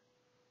expecting.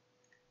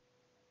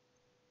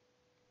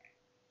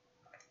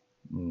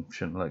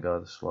 Shouldn't let go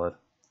of the slide.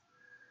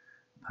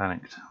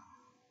 Panicked.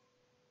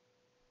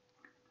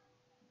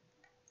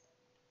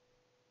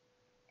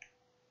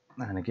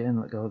 And again,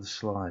 let go of the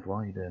slide.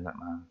 Why are you doing that,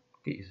 man?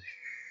 Get your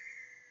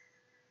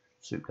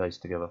suitcase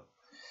together.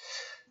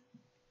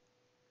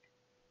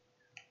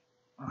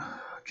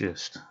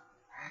 Just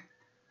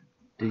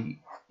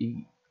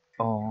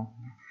D-E-R.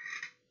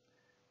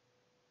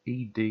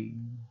 ED.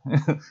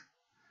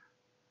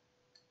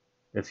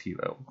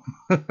 FUL.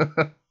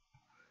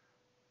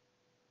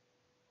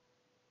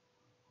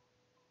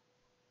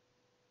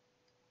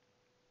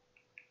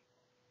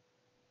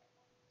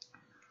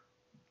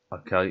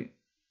 Okay,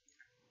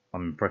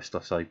 I'm impressed I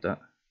saved that,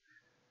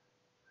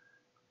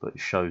 but it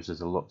shows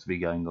there's a lot to be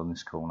gained on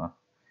this corner,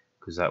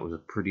 because that was a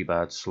pretty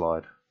bad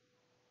slide.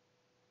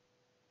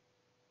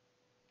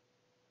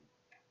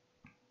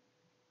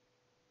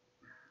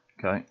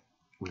 Okay,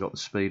 we got the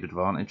speed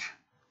advantage.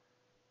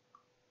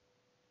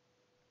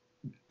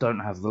 Don't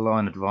have the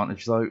line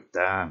advantage though,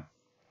 damn.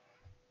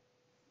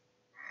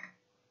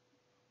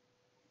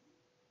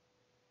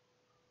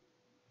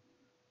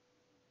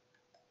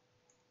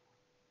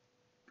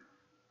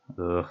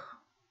 Ugh,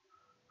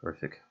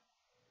 horrific.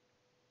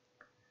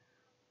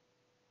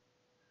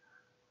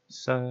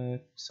 Sad,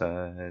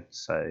 sad,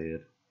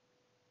 sad.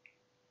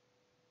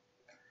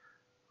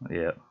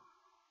 Yeah.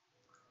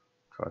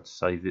 Tried to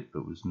save it,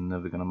 but was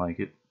never going to make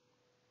it.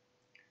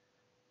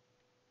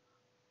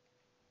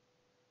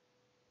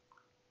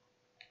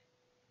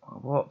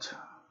 What?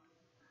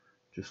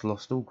 Just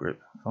lost all grip.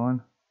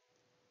 Fine.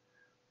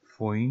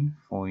 Fine,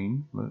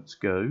 fine. Let's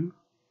go.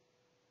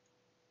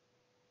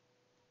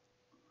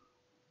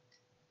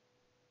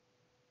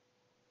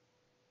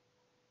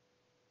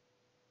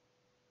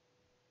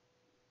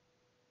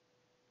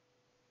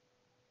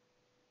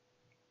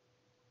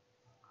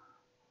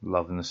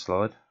 Loving the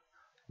slide.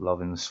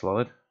 Loving the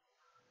slide.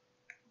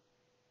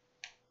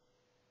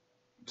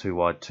 Too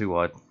wide, too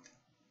wide.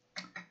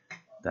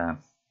 Damn.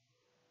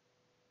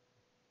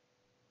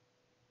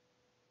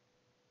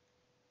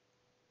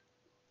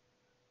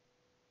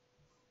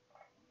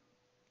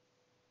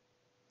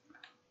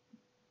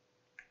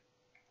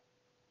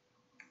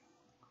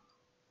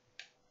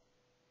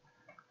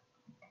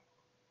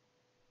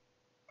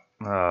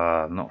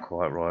 Ah, not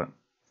quite right.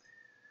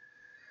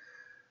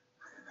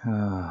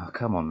 Ah,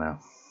 come on now.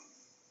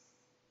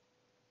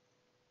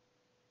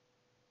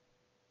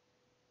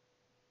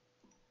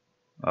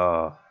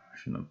 Ah,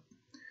 shouldn't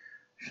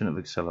have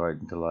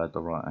accelerated until I had the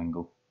right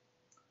angle.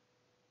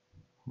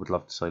 Would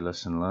love to say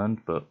lesson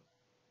learned, but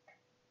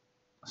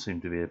I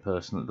seem to be a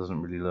person that doesn't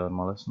really learn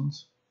my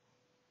lessons.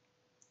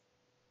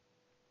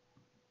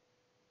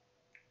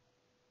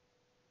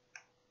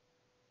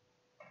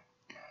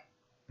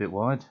 Bit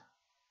wide,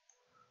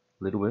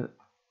 a little bit,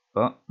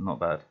 but not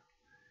bad.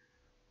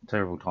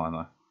 Terrible time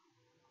though.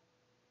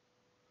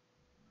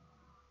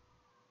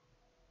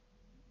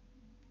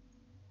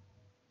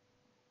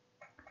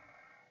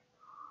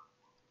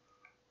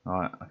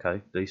 Alright,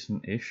 okay,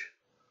 decent-ish.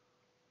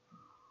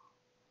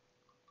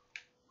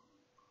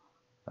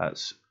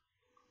 That's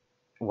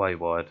way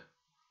wide.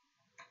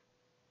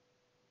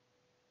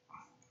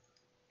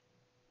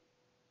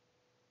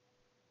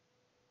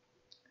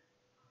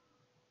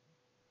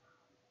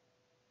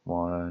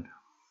 Wide.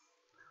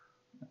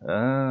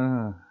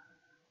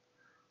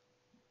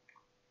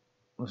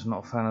 Was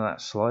not a fan of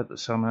that slide, but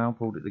somehow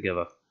pulled it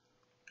together.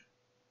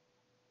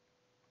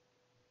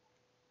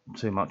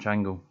 Too much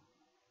angle.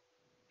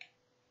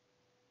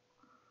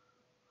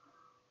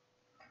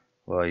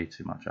 Way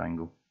too much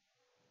angle.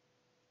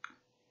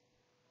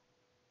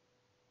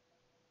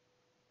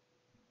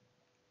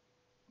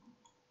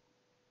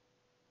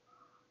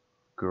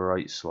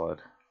 Great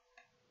slide.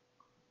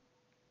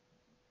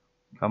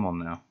 Come on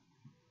now.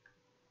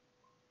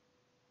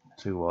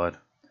 Too wide.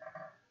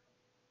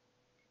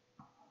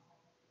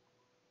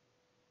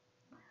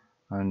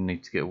 I only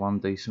need to get one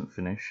decent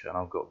finish and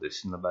I've got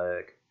this in the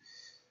bag.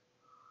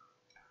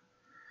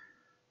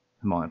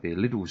 It might be a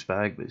Lidl's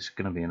bag, but it's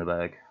going to be in the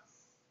bag.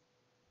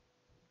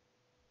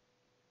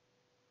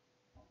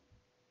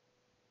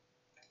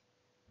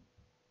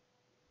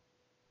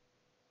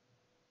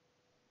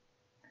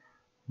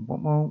 What?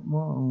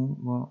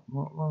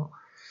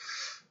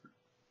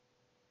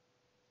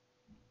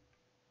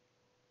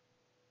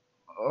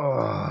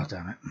 Oh,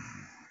 damn it.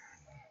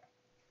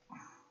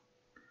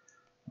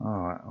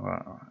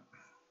 Alright.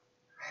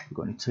 We've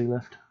got any tea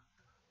left?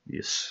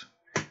 Yes.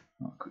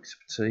 Oh, quick sip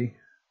of tea.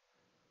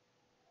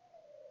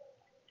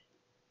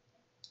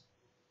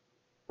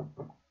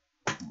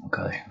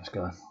 Okay, let's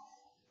go.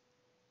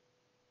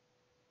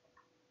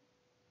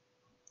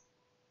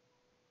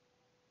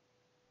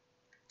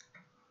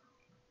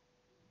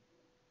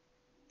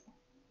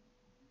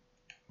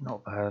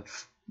 Not bad.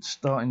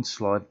 Starting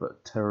slide,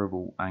 but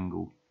terrible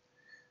angle.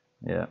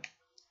 Yeah.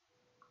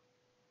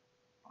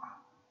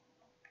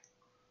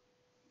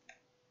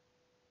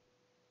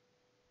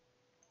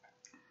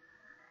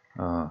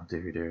 Oh,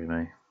 dearie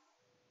me.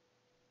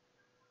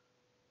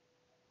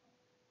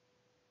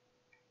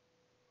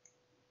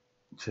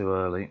 Too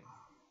early.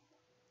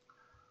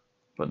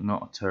 But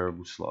not a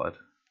terrible slide.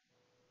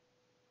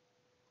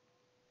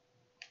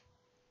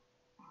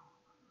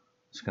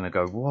 It's going to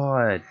go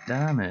wide.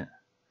 Damn it.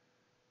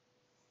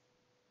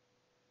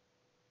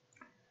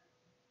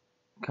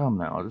 Come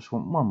now, I just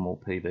want one more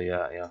PB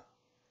out of you.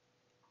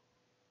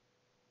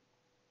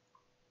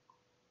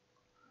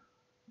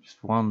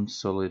 Just one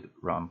solid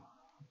run.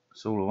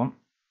 That's all I want.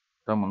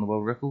 Don't want the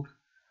world record.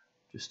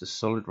 Just a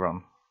solid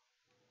run.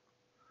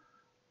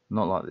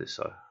 Not like this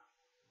though.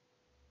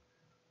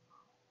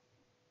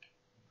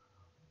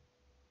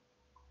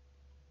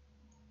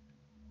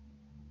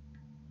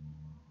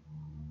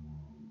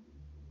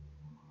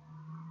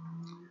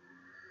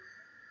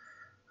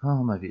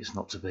 Oh, maybe it's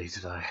not to be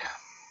today.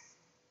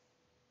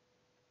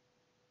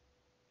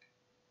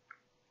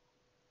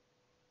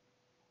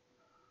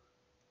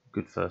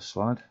 Good first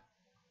slide.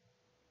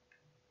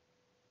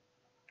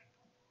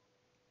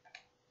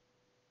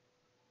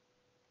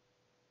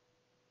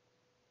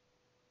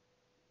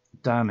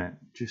 Damn it,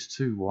 just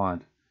too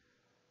wide.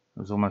 It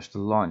was almost a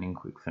lightning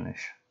quick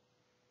finish.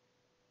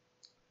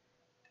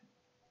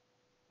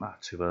 Ah,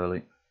 too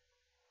early.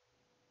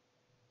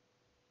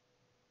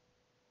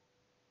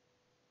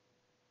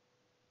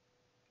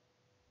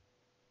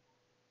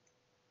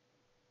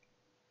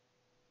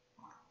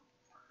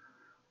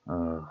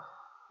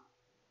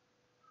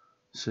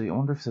 See, I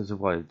wonder if there's a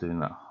way of doing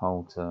that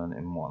whole turn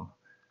in one.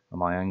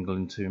 Am I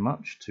angling too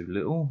much? Too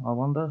little, I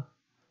wonder?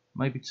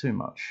 Maybe too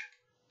much.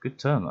 Good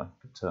turn though,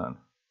 good turn.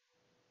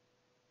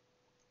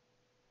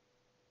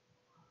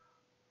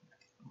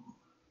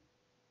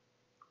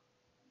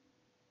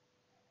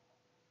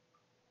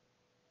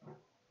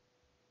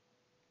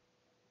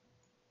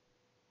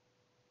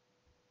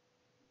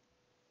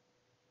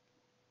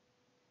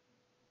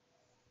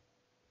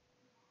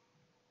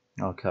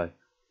 Okay.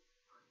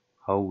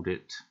 Hold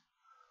it.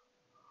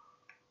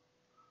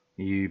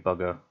 You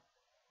bugger.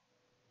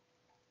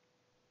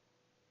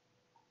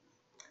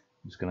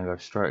 I'm just going to go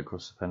straight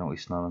across the penalty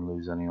snow and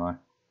lose anyway.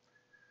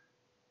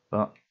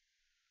 But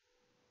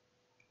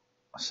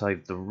I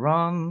saved the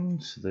run,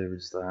 so there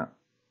is that.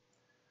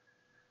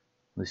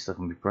 At least I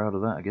can be proud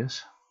of that, I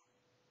guess.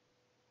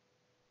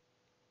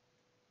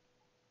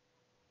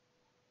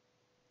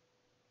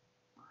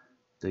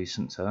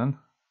 Decent turn.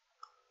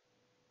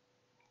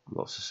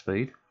 Lots of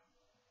speed.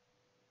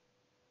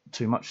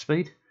 Too much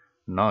speed?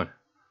 No.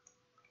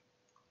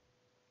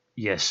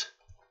 Yes.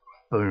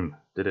 Boom.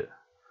 Did it.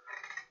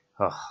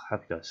 Oh,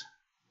 happy days.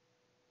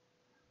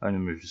 Only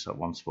moved us up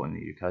one spot in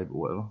the UK, but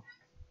whatever.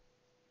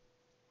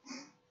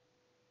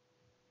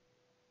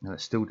 And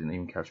it still didn't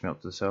even catch me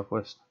up to the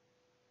southwest.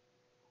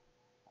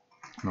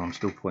 No, I'm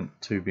still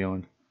 0.2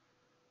 behind.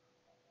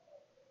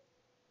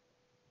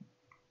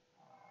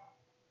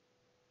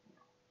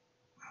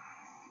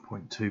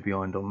 .2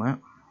 behind on that.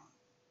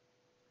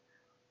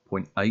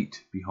 0.8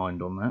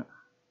 behind on that.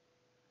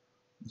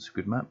 That's a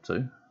good map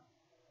too.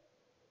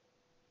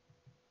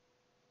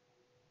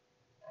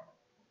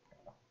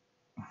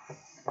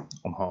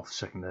 I'm half a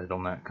second ahead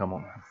on that, come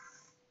on.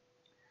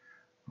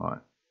 Right.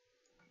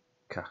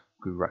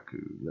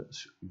 Kakuraku,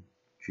 let's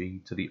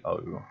G to the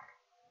O.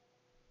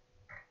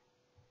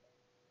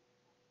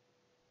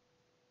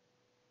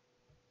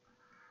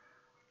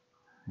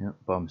 Yep,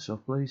 by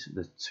myself please.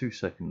 There's 2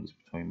 seconds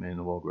between me and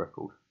the world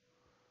record.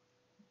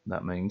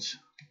 That means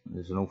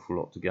there's an awful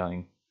lot to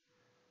gain.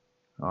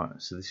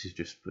 Alright, so this is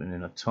just putting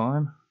in a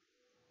time.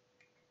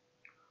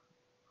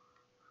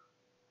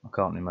 I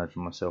can't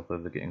imagine myself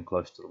ever getting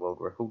close to the world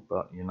record,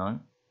 but you know,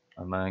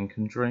 a man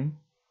can dream.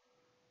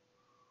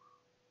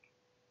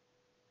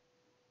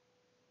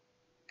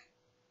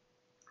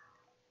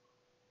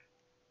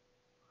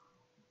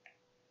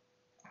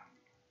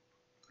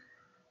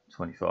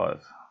 .25,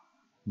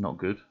 not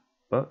good,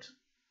 but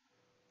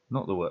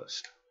not the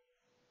worst.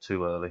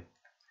 Too early.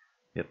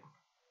 Yep.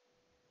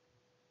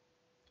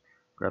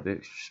 Grab the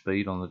extra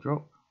speed on the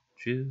drop.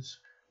 Cheers.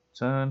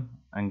 Turn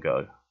and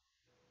go.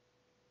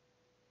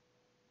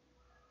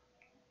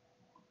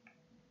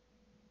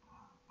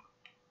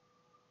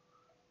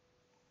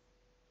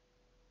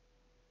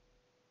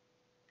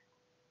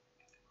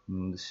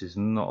 This is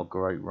not a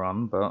great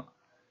run, but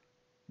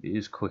it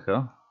is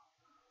quicker,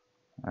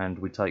 and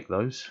we take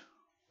those.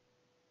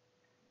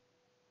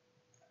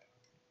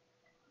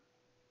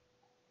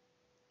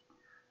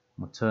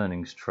 My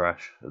turning's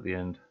trash at the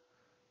end.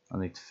 I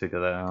need to figure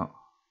that out.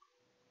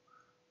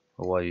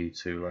 Way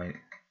too late.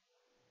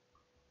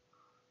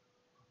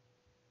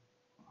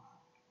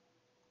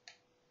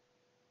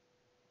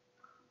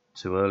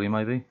 Too early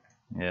maybe?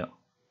 Yeah.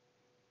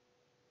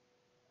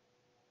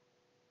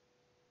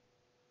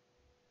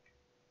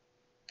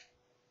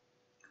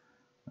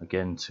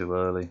 Again too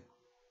early.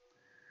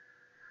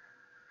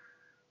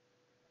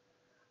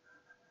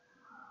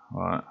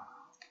 Alright.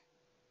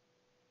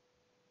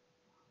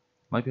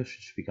 Maybe I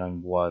should just be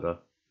going wider,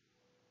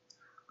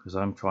 because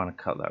I'm trying to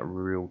cut that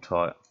real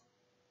tight.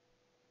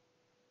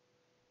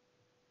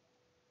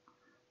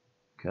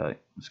 Okay,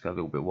 let's go a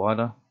little bit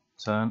wider.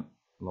 Turn,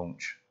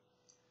 launch.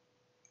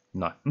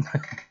 No,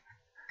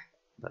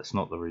 that's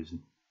not the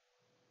reason.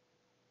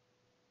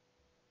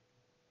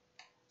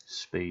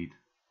 Speed.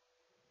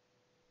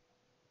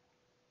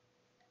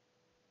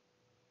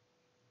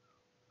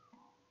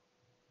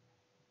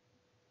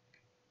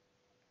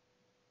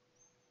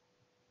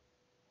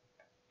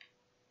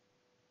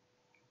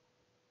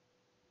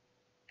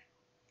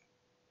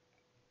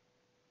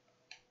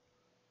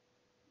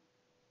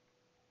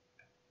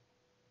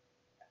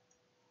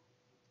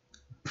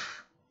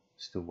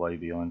 Still way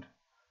behind.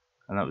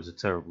 And that was a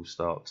terrible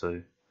start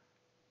too.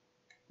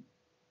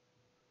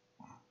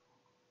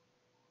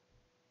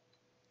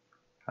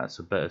 That's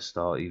a better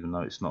start, even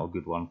though it's not a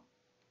good one.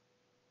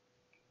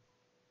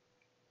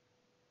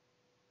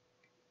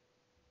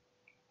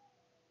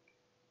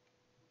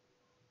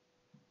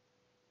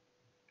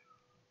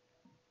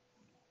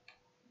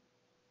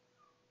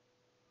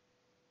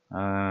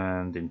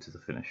 And into the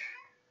finish.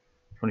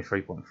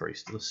 23.3,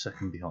 still a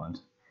second behind.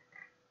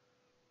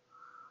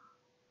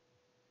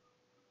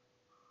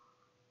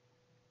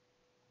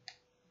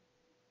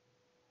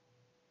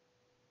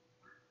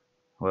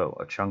 Well,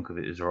 a chunk of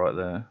it is right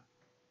there.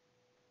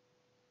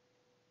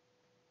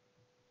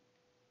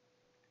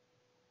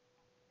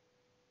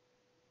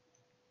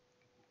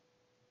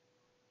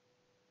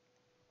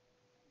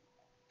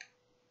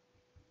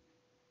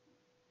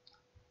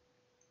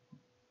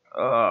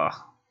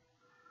 Ah,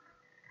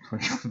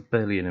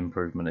 barely an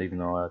improvement, even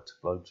though I had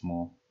loads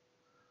more.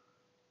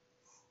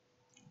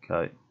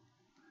 Okay.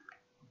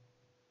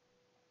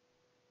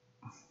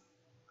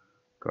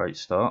 Great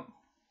start.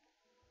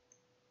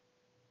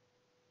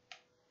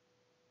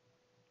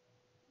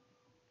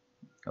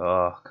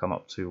 Ah, come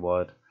up too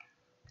wide.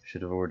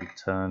 Should have already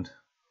turned.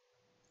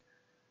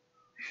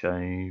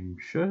 Shame,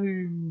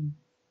 shame.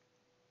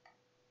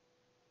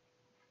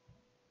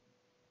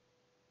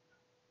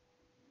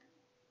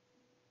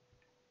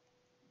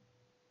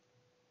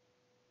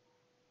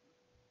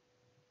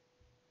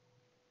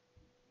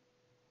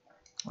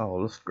 Oh,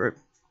 lost grip.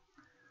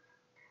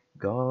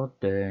 God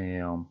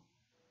damn.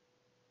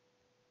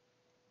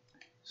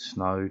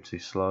 Snow too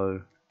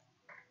slow.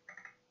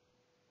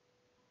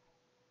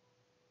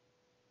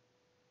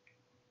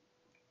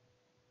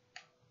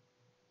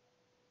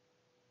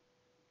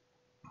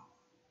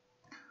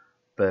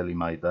 Barely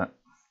made that.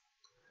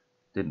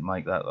 Didn't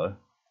make that though.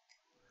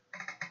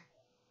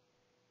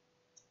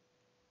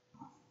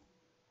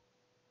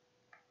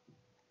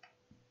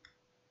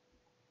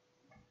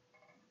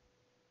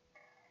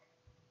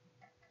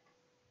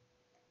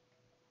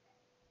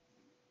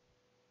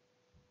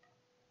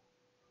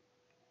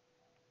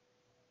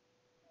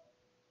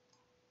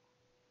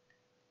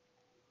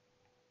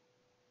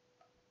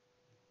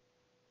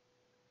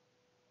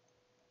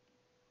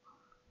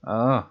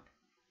 Ah.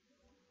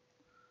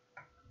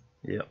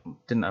 Yep,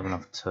 didn't have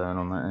enough turn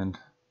on that end.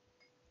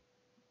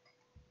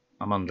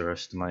 I'm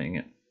underestimating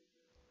it.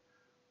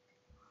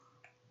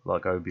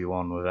 Like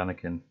Obi-Wan with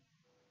Anakin.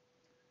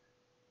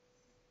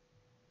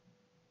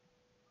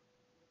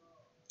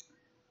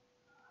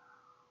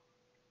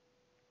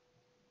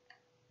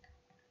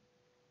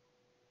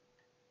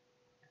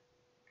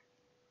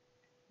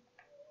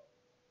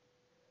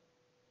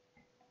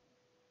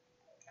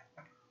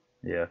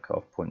 Yeah, cut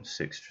off 0.6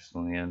 just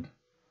on the end.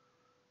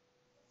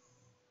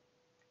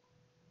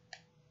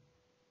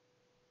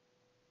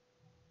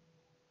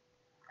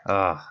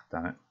 Ah,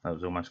 damn it. That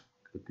was almost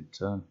a good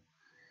turn.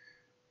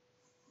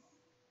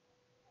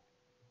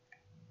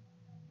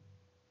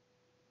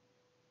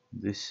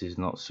 This is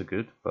not so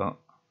good, but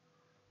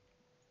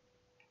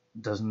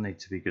doesn't need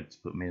to be good to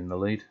put me in the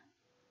lead.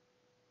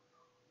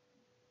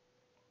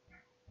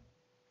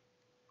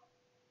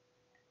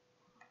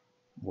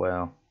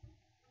 Wow.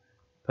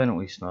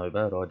 Penalty snow,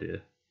 bad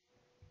idea.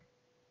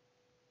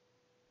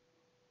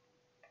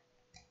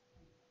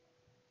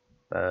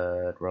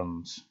 Bad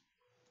runs.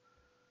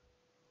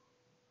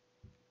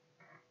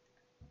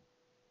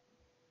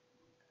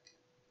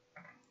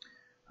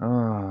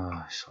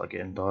 Ah, it's like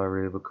getting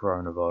diarrhea of a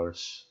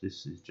coronavirus.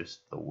 This is just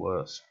the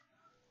worst.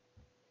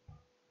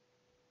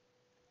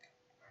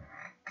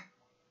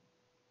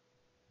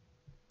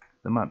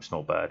 The map's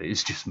not bad,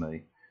 it's just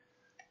me.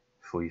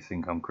 Before you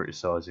think I'm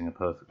criticising a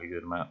perfectly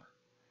good map.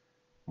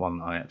 One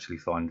that I actually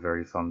find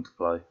very fun to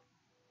play.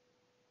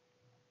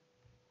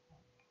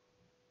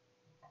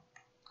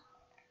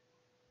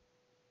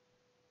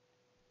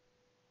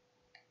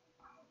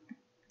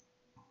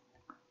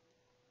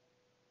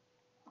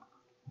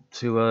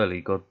 Too early,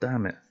 god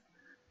damn it.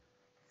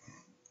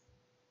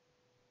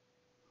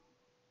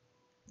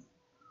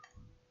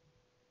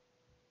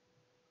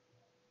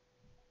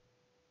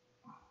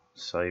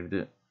 Saved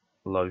it.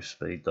 Low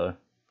speed though.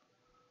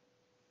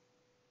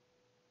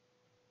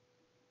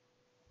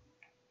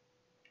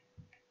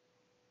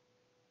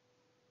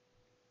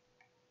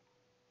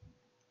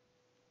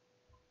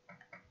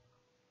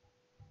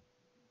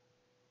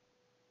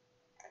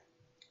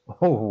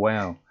 Oh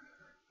wow.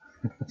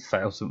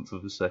 1,000th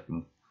of a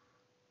second.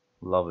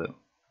 Love it.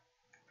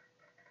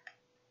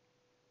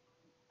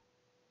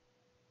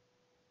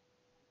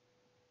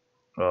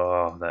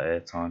 Oh, that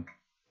airtime.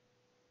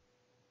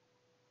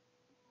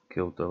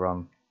 Killed the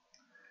run.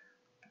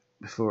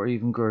 Before it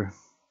even grew.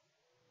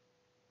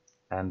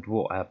 And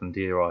what happened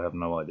here, I have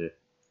no idea.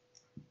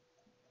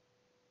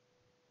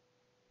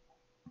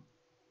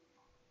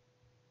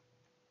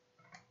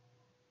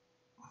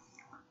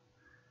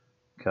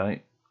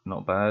 Okay,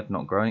 not bad,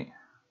 not great.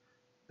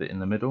 Bit in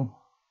the middle.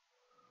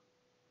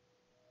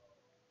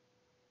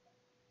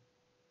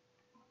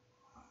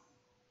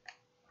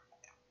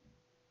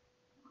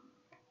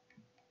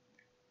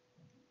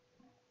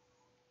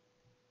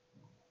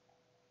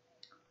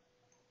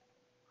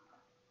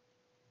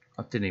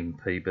 I didn't even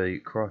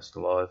PB, Christ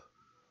alive.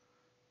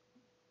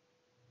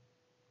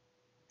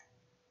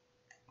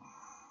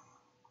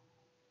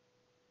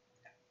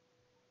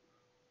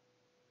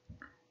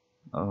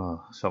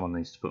 Oh, someone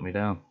needs to put me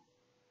down.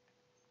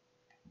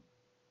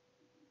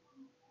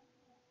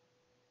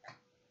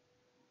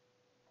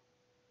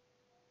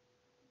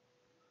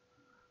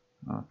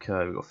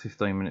 Okay, we've got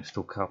 15 minutes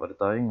till cover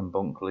today, and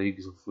bonk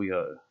leagues, off we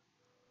go.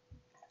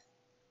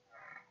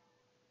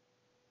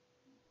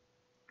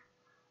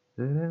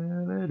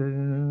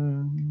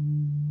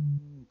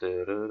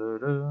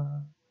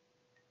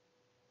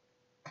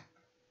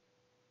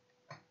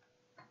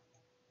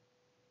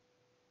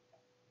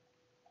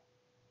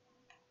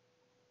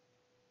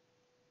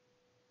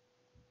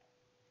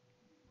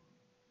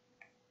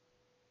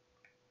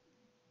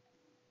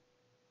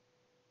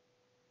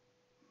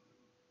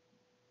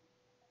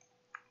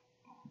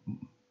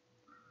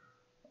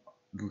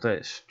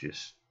 Let's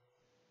just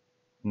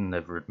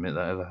never admit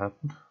that ever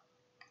happened.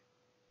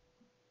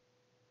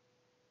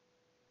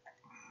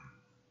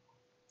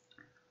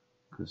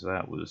 Because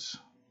that was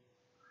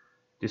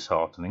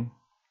disheartening.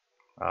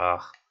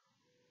 Ah,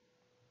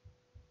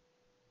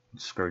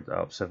 screwed that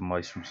up 7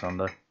 ways from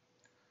Sunday.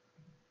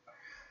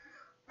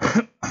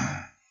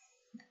 I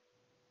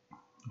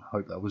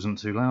hope that wasn't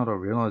too loud. I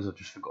realise I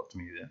just forgot to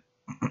mute it.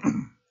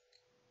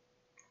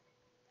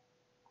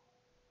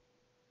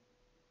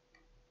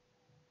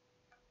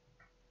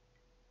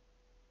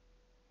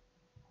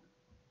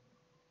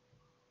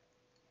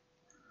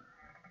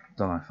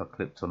 Don't know if I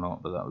clipped or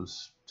not, but that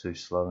was too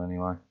slow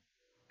anyway.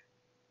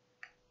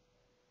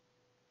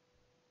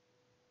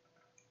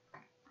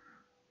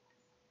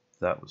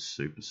 That was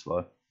super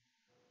slow.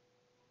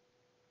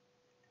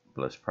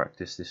 But let's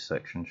practice this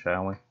section,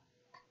 shall we?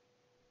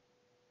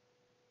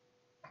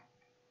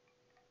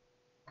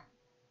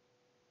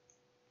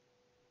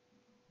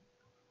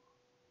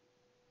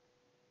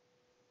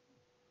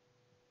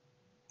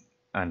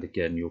 And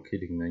again, you're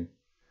kidding me.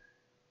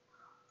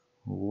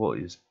 What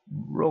is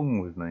wrong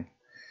with me?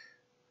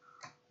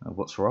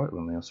 What's right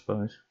with me, I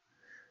suppose.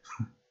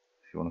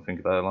 If you want to think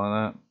about it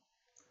like that.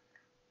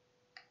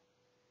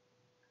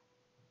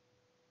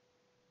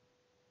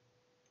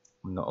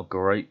 Not a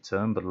great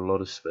turn, but a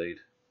lot of speed.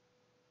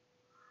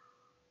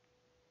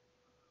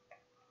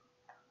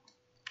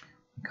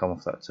 Come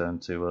off that turn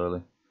too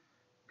early,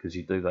 because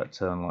you do that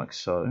turn like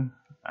so,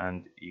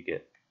 and you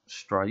get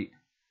straight,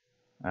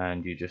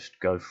 and you just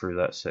go through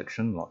that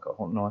section like a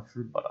hot knife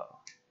through butter.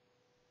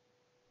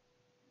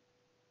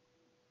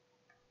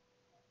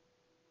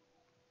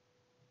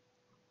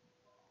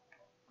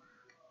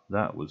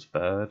 That was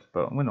bad,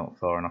 but we're not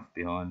far enough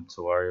behind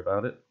to worry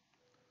about it.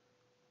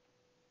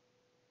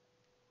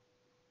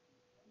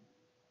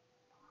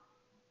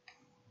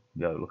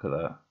 Yo, look at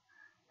that.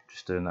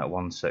 Just doing that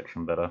one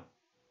section better.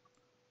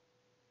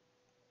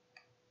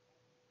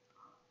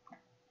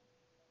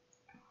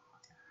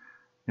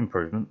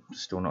 Improvement,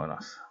 still not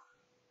enough.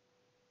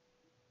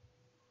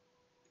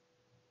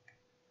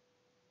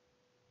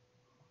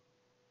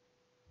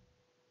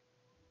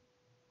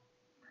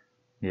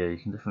 Yeah, you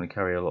can definitely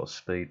carry a lot of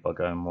speed by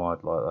going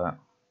wide like that.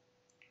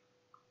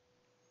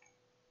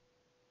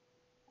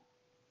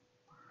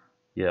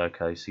 Yeah,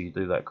 okay, so you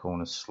do that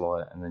corner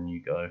slight and then you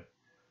go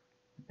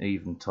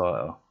even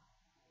tighter.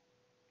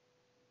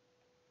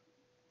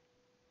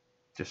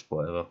 Just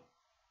whatever.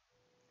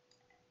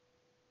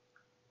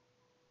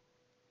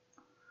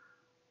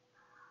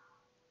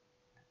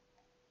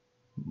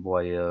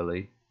 Way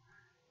early.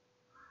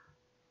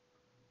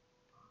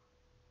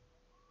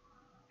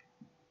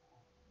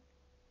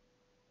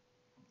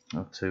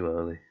 Not too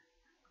early.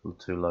 A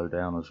little too low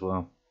down as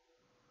well.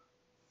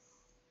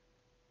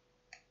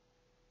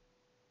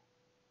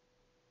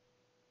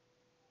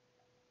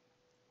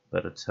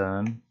 Better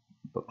turn,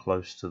 but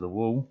close to the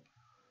wall.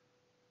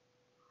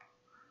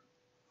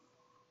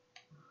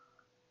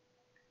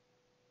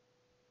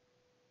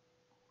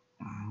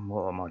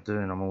 What am I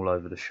doing? I'm all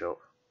over the shop.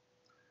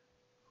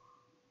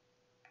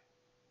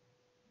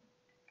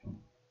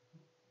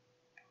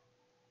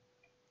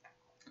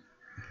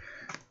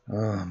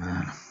 Oh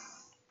man.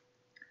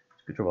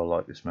 It's a good job I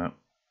like this map.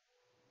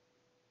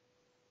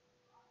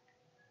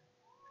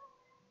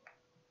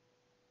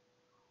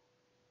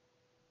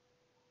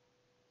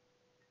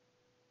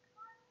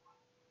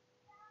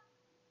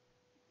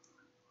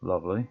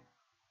 Lovely.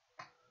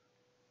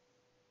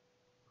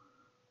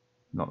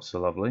 Not so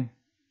lovely.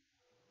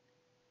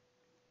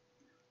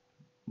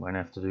 Might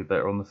have to do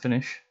better on the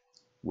finish,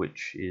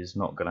 which is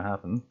not going to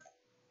happen.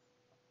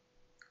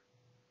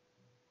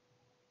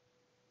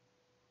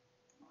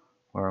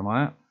 Where am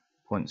I at?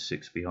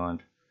 0.6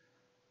 behind.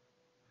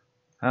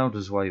 How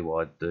does way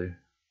wide do?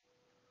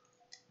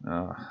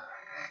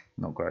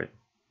 Not great.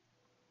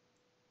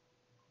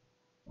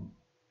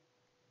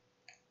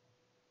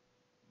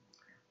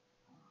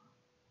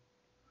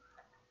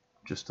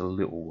 Just a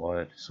little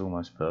wide. It's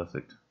almost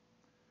perfect.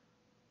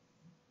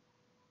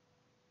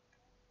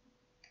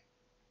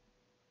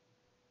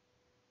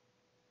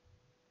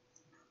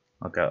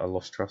 Okay, I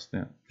lost trust in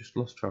it. Just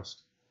lost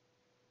trust.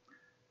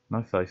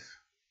 No faith.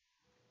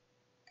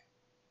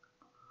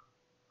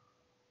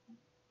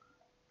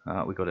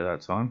 We got it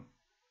that time.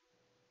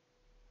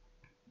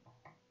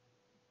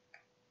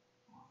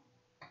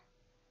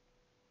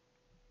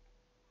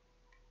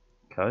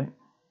 Okay.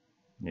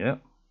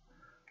 Yep.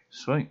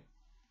 Sweet.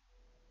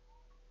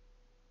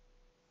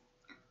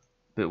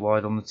 Bit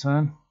wide on the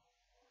turn.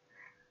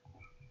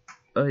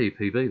 Hey,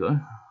 PB though.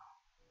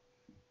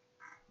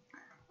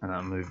 And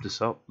that moved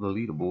us up the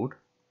leaderboard.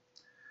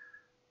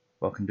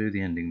 But I can do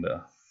the ending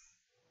better.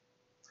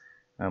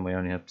 And we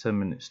only have 10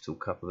 minutes till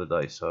cup of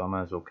the day, so I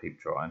may as well keep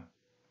trying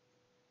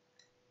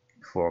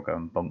before I go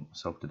and bump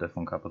myself to death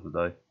on cup of the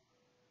day.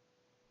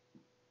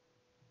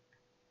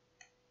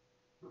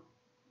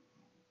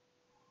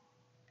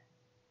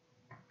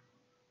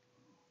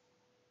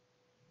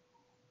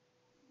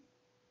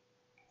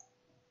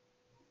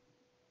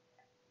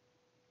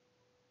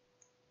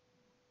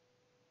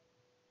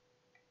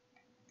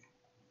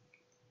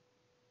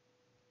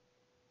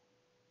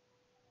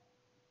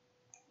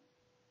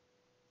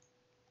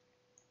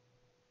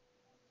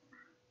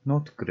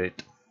 Not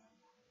great.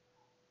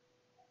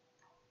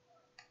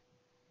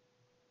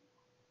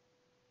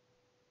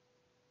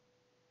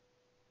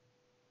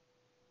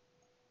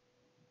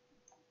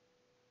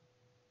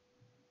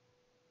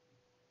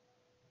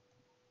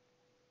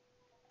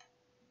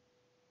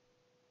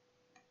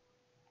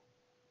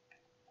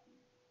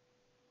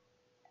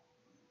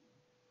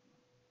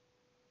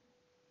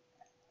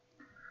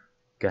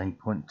 Gain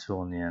 0.2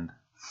 on the end.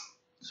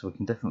 So we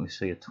can definitely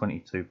see a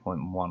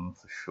 22.1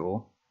 for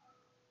sure.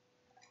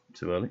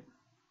 Too early.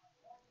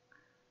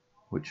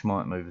 Which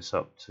might move us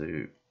up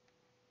to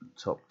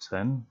top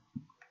 10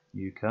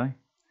 UK.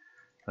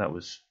 That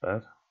was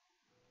bad.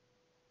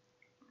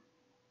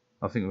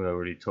 I think we were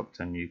already top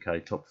 10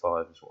 UK, top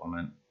 5 is what I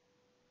meant.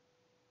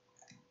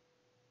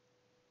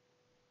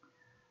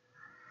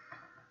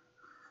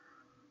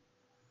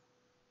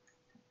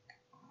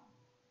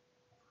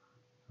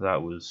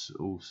 That was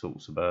all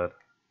sorts of bad.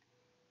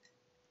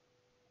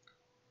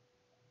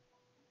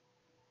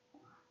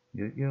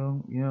 Yo,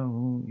 yo,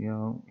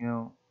 yo,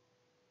 yo.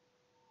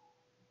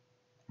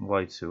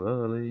 Way too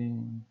early.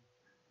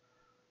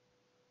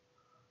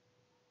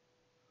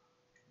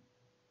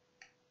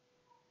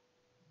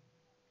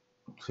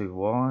 Too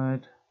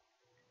wide.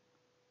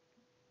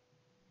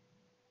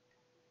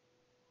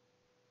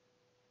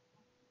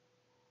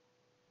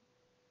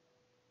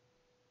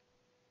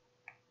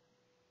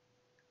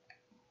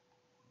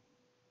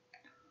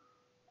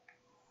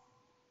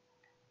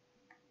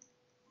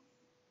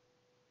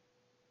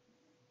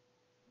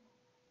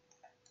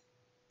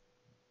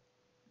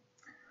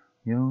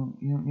 Yo,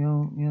 yo,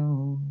 yo,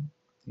 yo.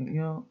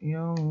 Yo,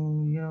 yo,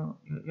 yo,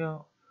 yo,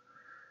 yo.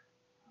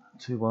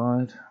 Too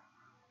wide.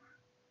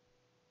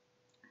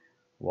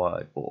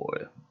 Wide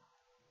boy.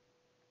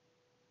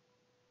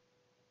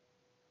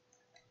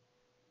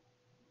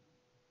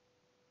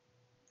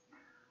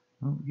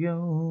 Oh,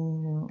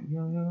 yo,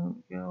 yo, yo,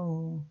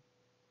 yo.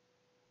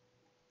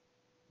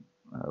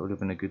 That would have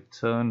been a good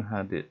turn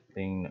had it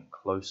been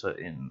closer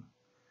in.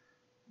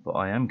 But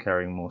I am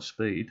carrying more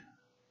speed.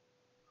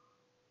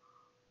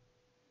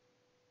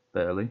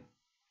 Barely.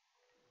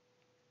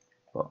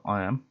 But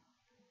I am.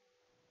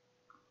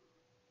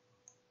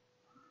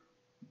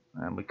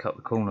 And we cut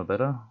the corner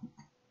better.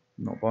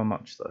 Not by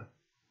much though.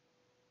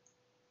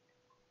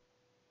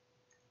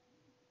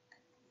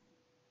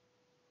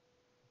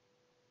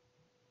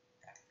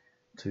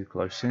 Too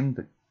close in,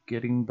 but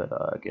getting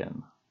better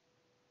again.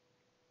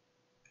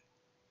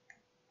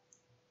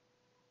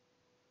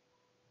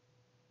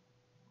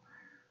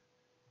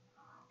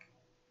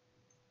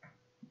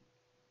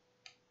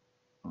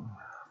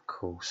 Of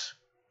course.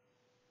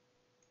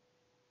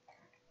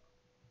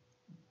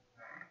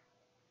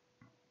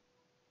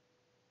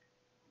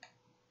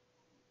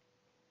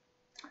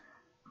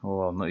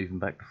 Oh, I'm not even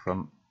back to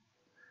front.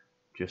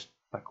 Just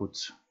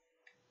backwards.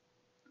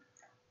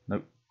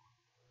 Nope.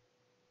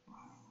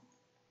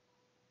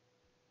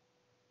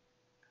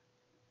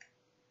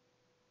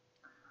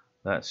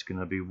 That's going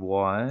to be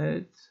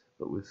wide,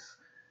 but with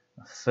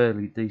a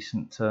fairly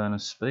decent turn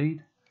of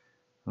speed.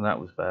 And that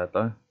was bad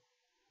though.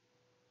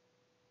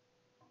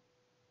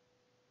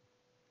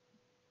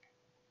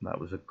 That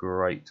was a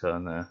great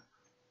turn there.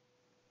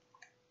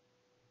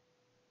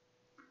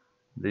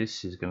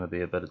 This is going to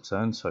be a better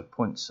turn, so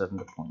 0.7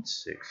 to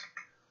 0.6.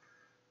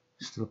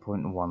 Still a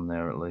 0.1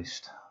 there at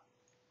least.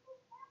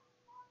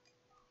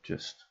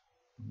 Just,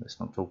 let's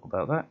not talk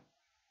about that.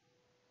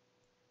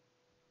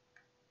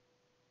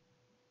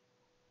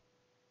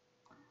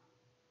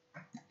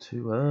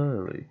 Too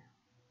early.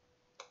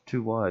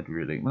 Too wide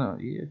really. No,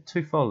 yeah,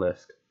 too far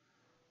left.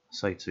 I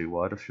say too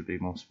wide, I should be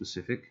more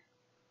specific.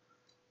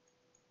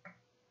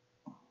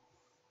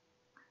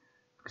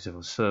 Because if I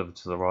was further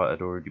to the right,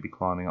 I'd already be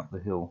climbing up the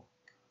hill.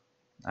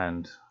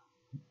 And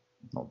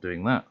not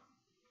doing that.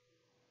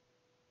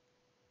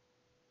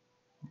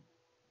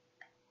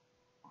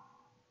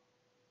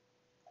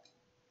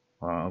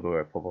 Alright, I'll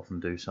go pop off and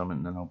do something,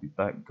 and then I'll be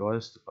back,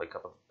 guys, to play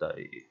Cup of the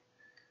Day.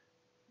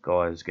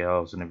 Guys,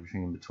 gals, and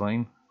everything in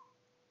between.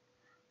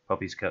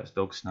 Puppies, cats,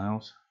 dogs,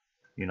 snails,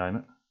 you name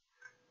it.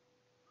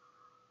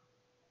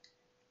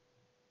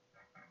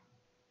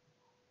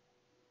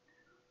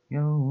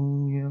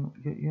 Yo, yo,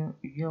 yo, yo,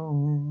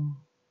 yo.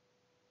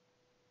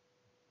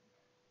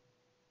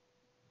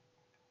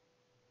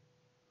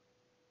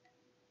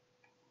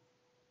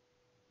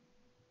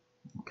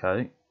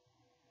 Okay.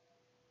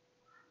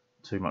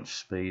 Too much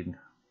speed.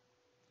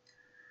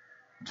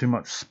 Too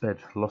much sped.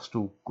 Lost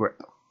all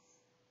grip.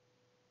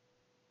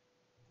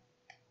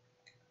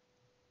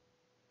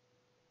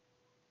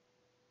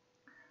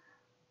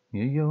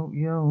 Yo, yo,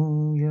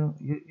 yo, yo,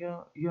 yo,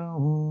 yo,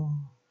 yo.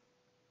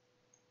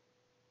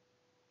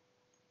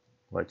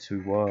 Way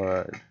too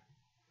wide.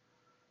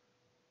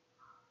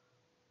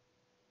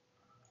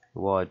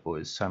 Wide,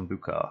 boys.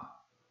 Sambuca.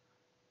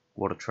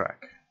 What a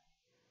track.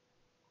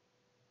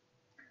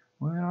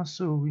 When I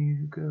saw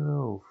you,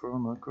 girl,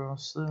 from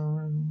across the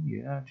room,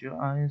 you had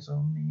your eyes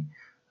on me,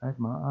 had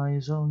my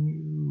eyes on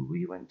you.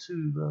 We went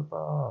to the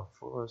bar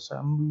for a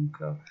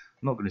sambuca. I'm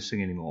not going to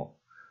sing anymore.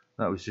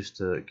 That was just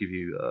to give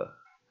you a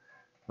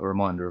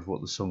reminder of what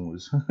the song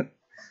was.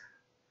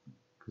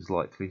 Because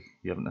likely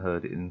you haven't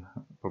heard it in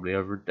probably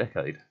over a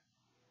decade.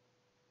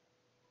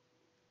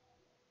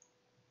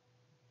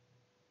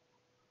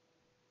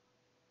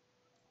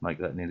 Make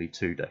that nearly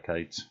 2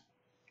 decades.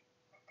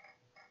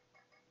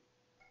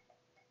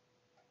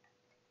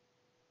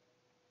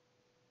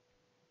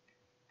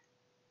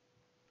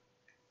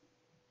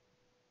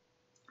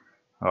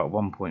 Alright,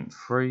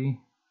 1.3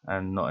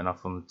 and not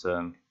enough on the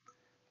turn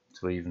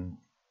to even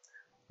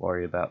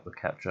worry about the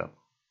catch up.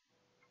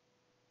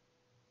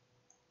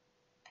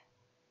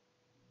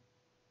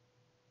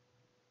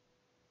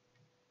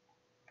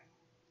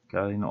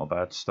 Okay, not a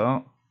bad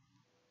start.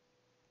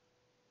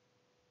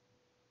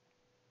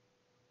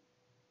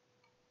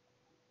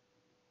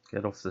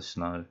 Get off the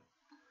snow.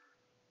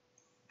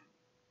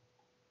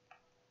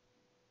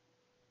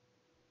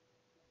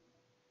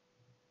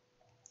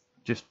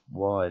 Just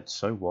wide,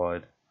 so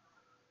wide.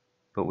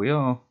 But we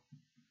are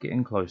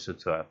getting closer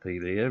to our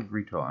PB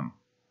every time.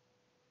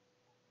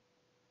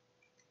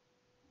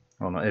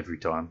 Well, not every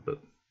time, but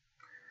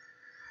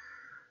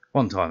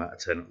 1 time out of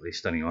 10 at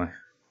least, anyway.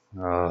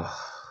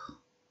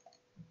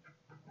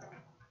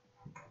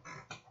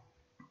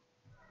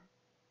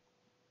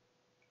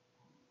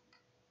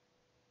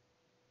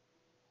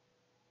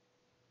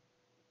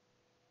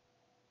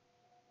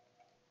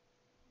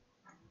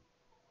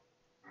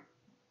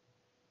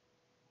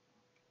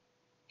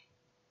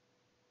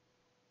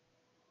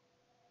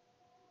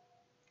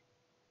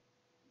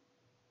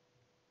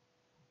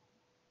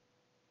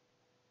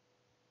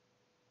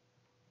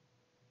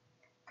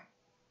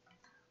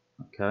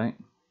 Okay.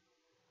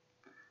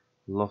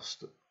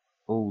 Lost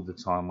all the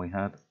time we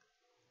had,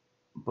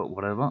 but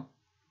whatever.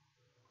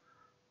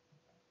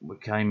 We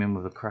came in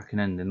with a cracking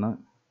ending though.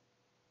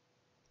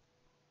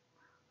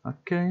 I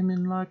came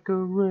in like a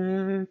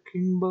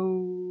wrecking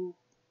ball.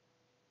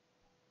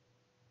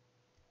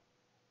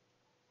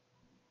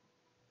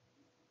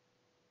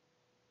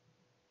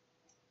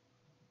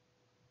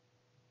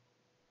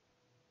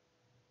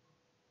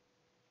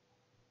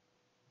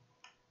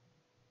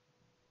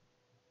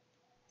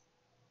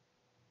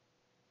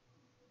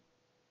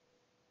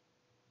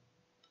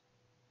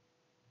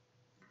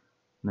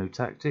 New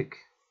tactic?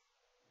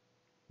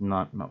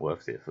 No, not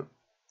worth the effort.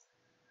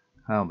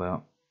 How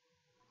about,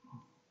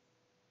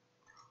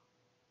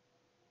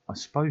 I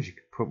suppose you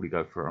could probably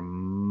go for a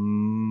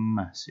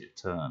massive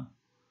turn.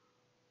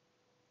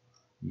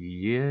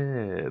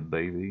 Yeah,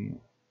 baby.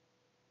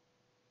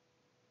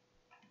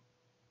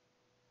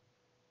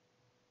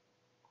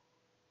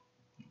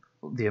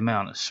 The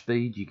amount of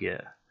speed you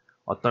get.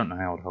 I don't know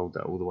how I'd hold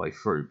that all the way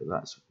through, but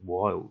that's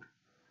wild.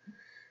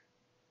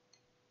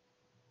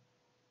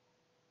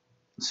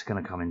 It's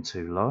going to come in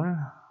too low.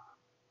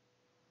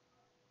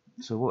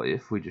 So what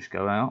if we just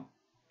go out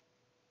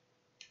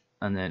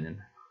and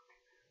then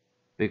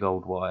big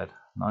old wide?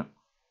 Nope.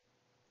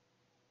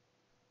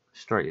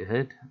 Straight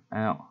ahead,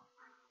 out,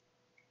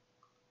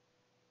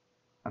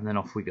 and then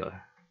off we go.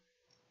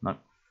 Nope.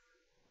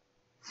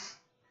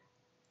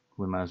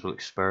 We may as well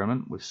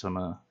experiment with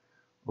some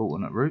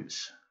alternate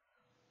routes.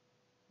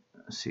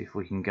 See if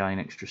we can gain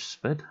extra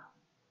speed.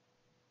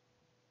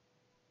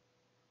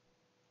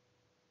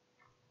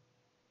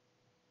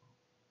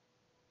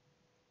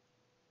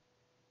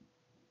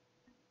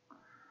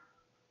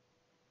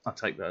 I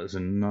take that as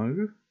a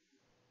no.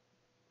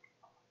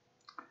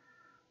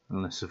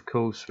 Unless, of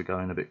course, we're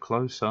going a bit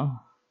closer.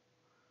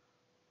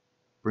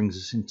 Brings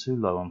us in too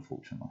low,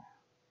 unfortunately.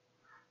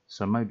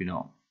 So maybe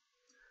not.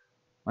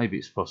 Maybe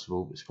it's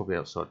possible, but it's probably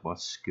outside my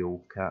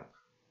skill cap.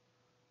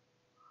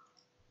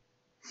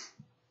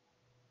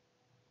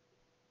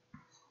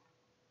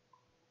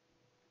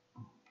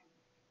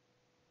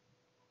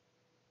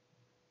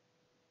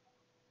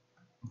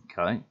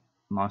 Okay,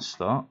 nice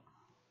start.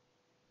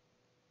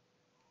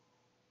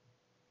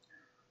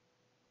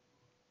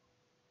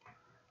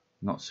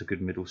 Not so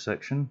good middle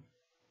section.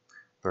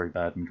 Very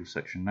bad middle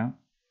section now.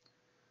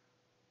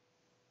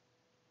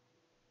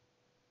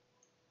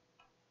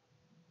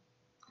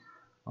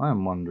 I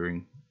am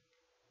wondering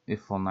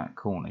if on that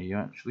corner you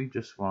actually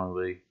just want to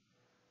be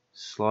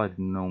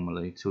sliding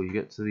normally till you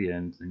get to the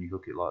end, then you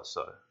hook it like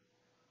so.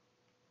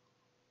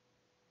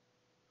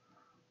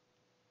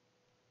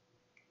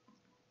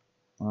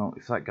 Well,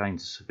 if that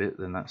gains us a bit,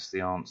 then that's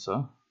the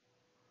answer.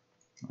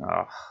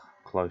 Ah,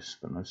 close,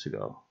 but no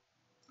cigar.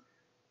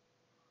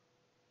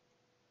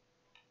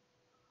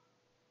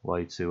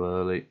 Way too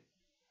early.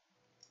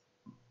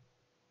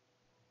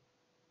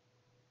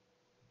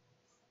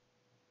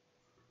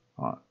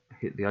 Right,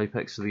 hit the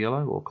apex of the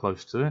yellow, or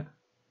close to it.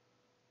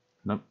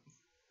 Nope.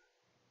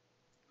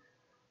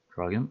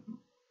 Try again.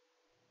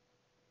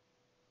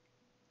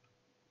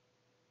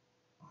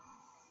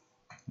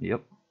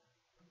 Yep.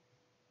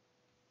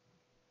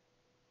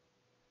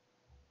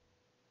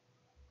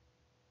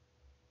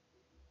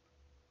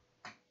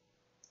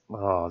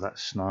 Oh,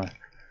 that's snow.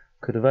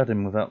 Could have had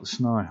him without the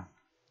snow.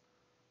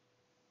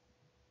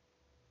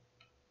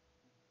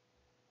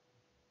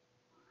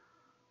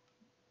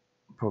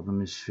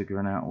 Problem is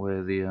figuring out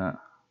where the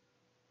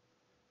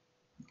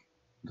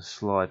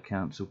slide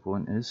cancel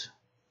point is.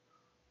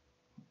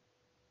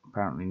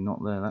 Apparently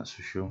not there, that's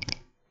for sure.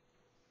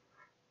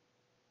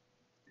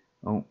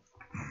 Oh,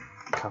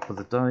 cup of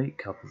the day,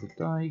 cup of the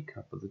day,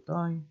 cup of the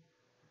day.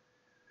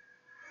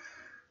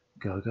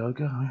 Go, go,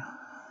 go.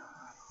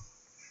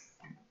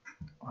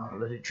 I'll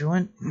let it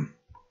join.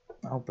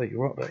 I'll bet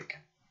you right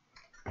back.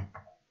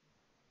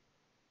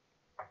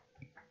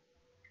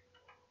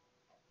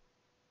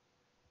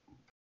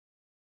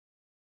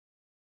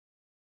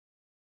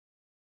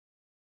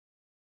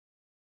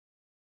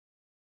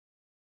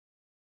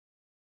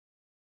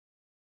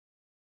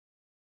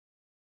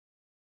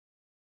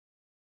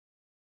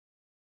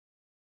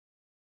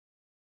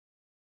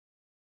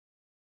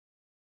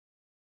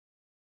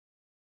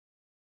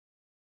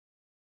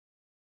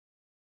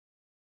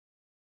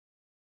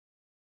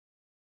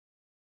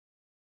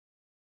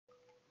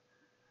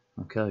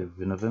 Okay,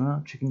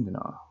 winner, chicken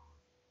dinner.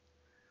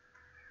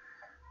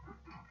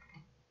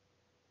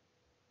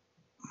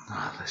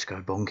 Let's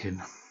go bonking.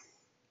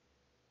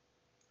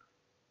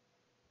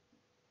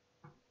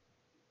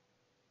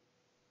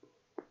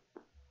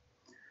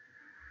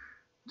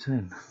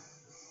 10.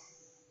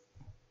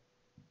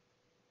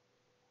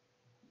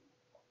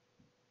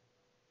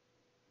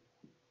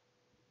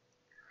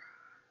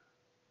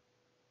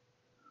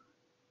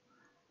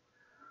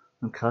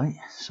 Okay,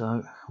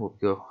 so what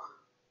we got?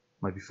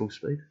 Maybe full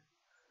speed?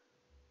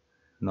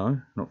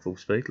 No, not full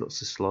speed.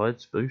 Lots of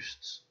slides,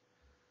 boosts.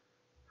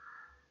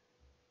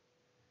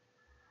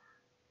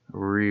 A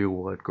real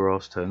wide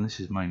grass turn. This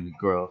is mainly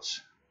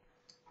grass.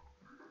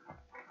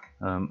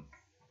 I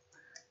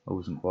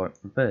wasn't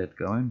quite prepared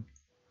going.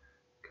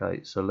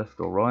 Okay, so left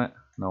or right?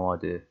 No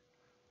idea.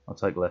 I'll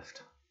take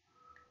left.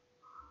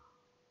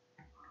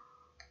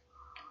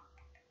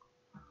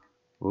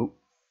 Whoop.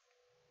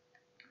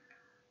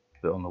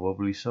 Bit on the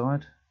wobbly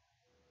side.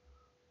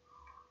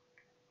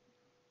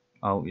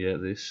 Oh yeah,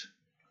 this.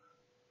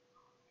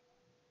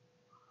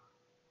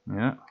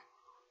 Yeah.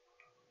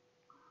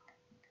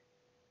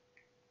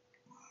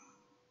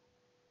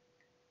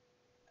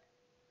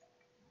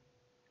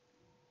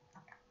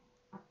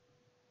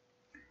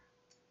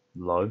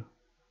 Low.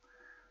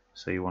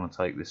 So you want to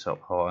take this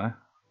up higher.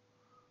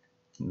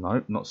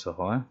 Nope, not so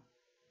high.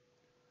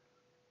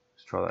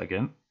 Let's try that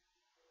again.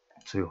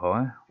 Too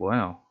high.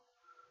 Wow.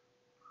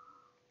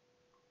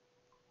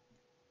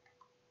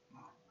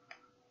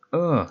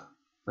 Ugh,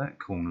 that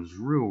corner's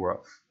real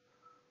rough.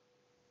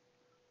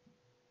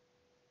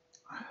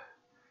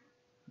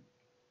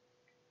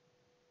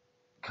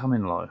 Come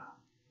in low.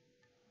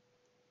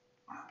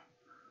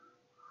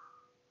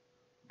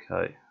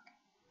 Okay.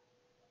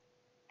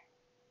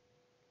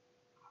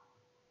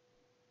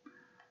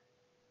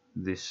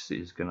 This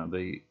is going to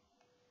be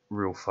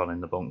real fun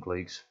in the bonk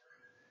leagues.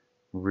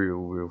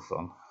 Real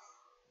fun.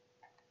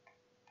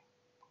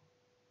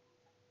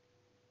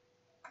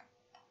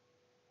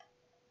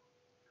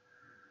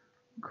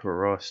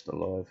 Christ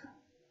alive.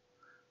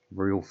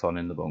 Real fun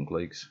in the bonk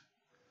leagues.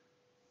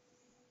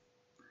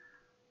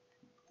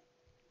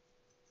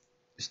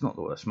 It's not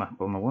the worst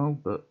map on the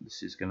world, but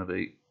this is going to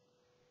be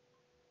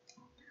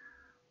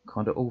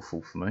kind of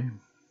awful for me.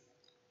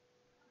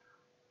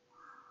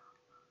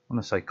 When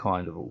I say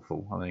kind of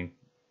awful, I mean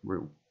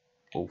real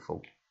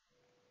awful.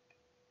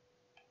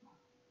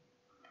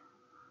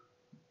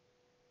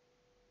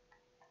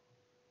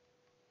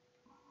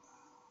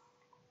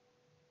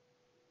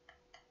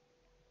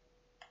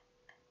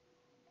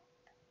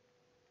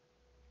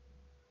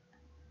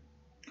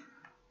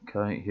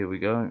 Okay, here we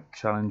go.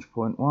 Challenge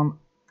point 1.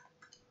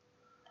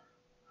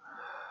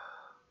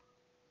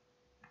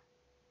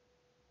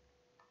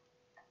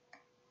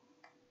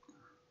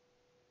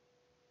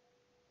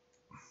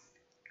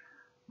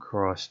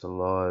 Christ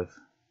alive.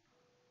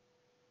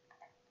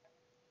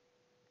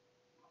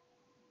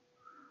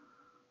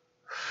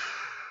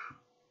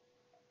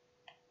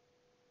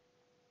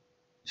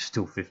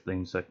 Still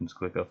 15 seconds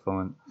quicker,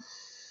 fine.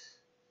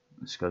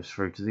 This goes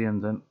through to the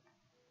end then.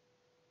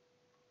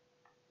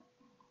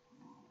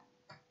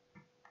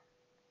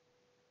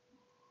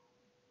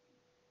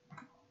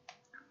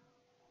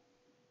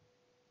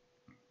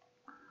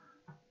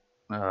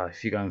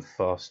 If you're going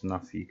fast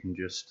enough, you can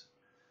just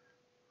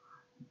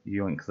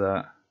yoink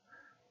that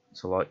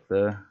to like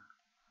there.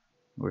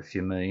 Or if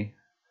you're me,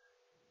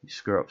 You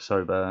screw up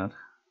so bad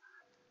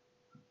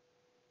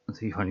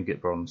until you only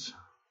get bronze.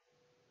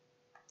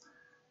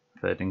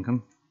 Fair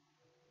dinkum.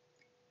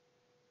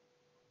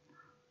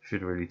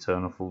 Should really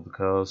turn off all the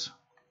cars.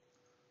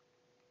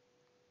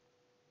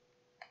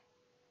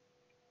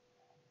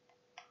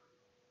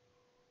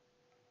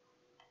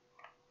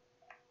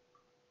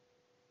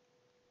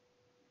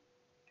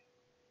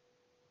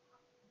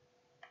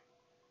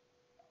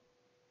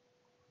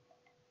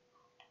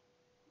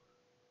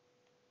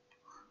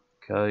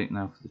 Okay,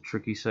 now for the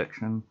tricky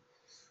section.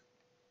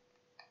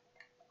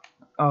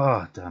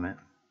 Ah, oh, damn it.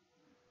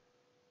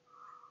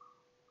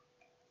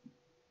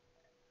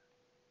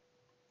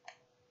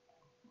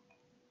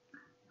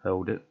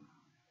 Held it.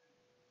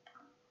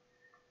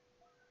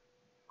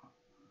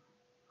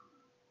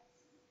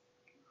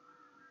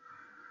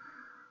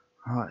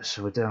 Alright,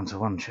 so we're down to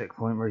 1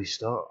 checkpoint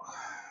restart.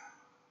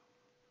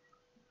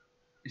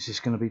 Is this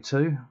going to be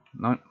 2?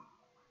 No.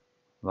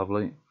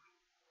 Lovely.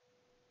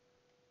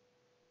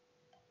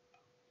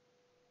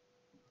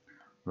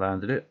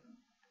 Landed it.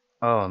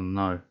 Oh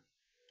no.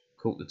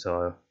 Caught the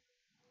tyre.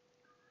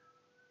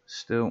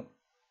 Still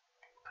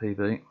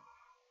PB.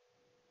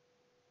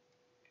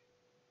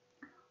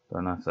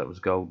 Don't know if that was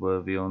gold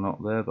worthy or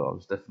not there, but I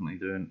was definitely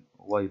doing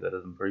way better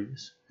than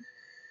previous.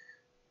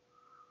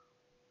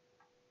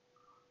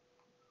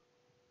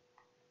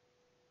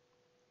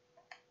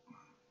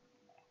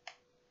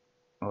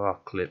 Oh,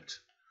 clipped.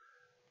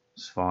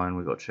 It's fine,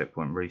 we've got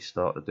checkpoint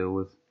restart to deal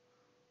with.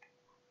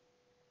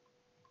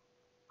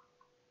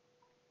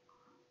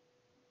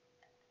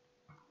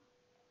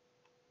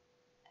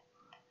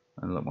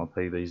 And look, my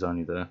PB's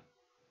only there.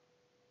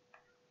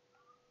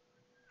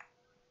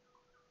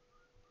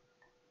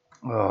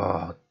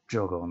 Oh,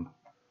 jog on.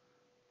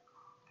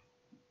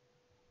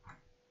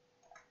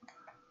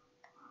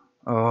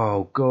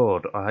 Oh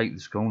god, I hate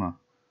this corner.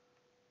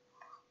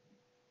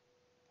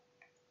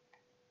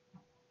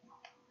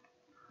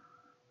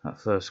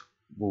 That first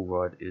wall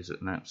ride is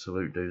an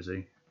absolute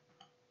doozy.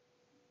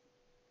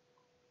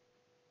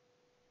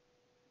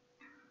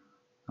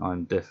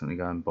 I'm definitely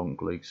going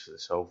bonk leagues for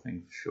this whole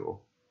thing for sure.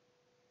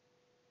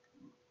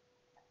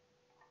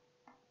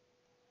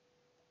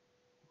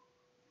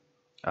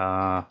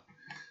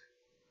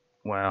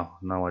 Wow,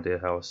 no idea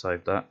how I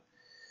saved that.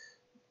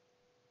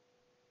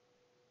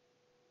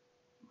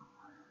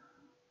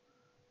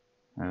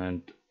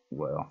 And,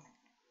 well,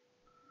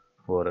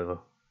 whatever.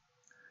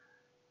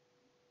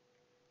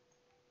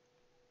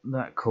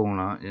 That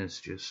corner is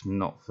just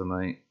not for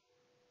me.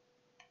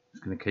 It's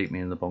going to keep me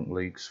in the bonk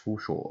leagues for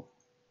sure.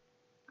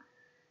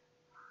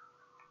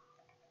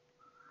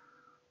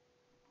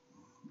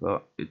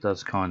 But it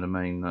does kind of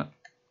mean that,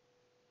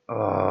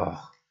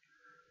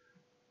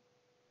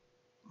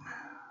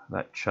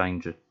 that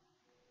change of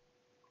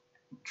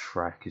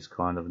track is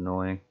kind of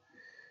annoying.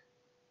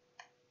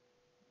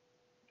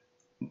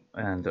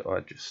 And I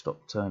just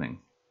stopped turning.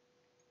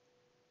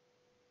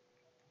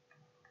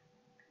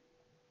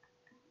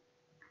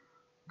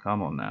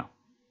 Come on now.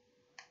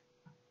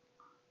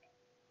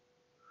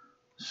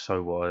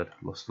 So wide,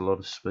 lost a lot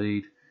of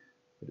speed,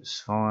 but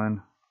it's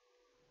fine.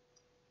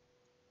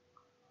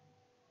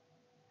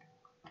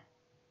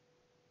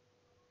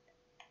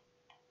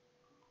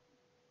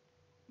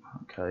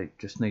 Okay,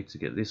 just need to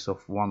get this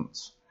off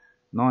once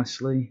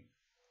nicely.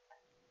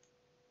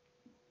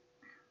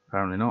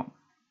 Apparently not.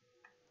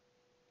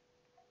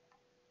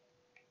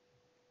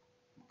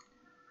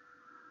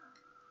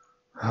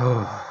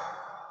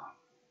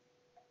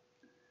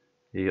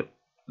 Yep,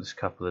 this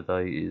couple of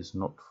days is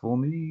not for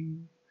me.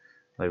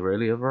 They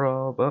rarely ever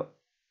are, but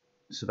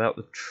it's about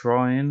the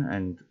trying,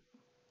 and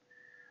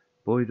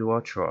boy do I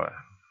try.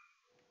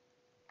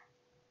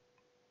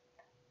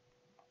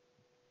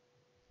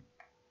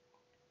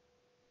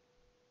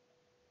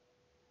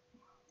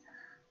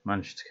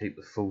 Managed to keep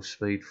the full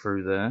speed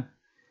through there.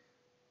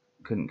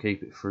 Couldn't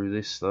keep it through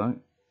this though.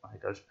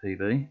 There goes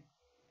PB.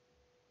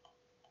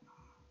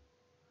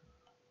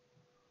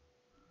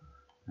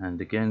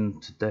 And again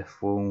to death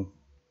wall.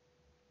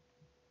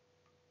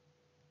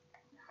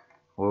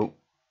 Well,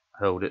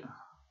 held it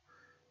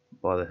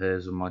by the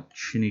hairs of my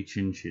chinny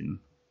chin chin.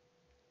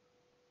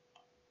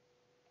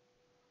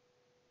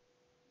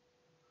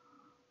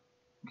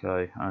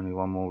 Okay, only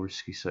one more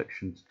risky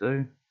section to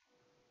do.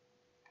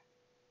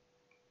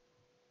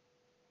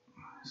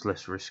 It's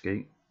less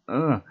risky.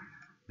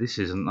 This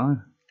isn't though.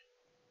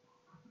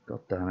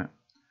 God damn it.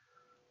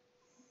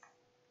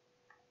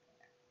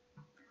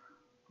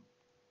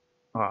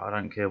 Alright, I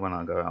don't care when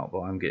I go out,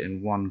 but I'm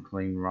getting one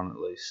clean run at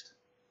least.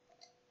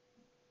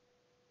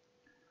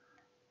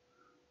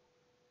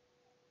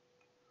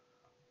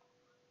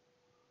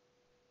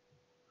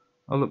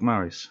 Oh look,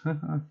 Marius.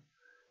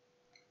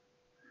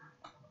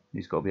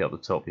 He's got to be up the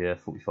top, yeah,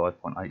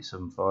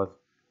 45.875.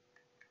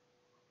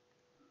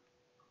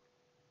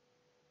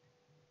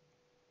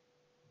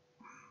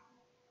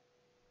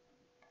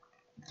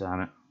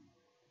 Damn it.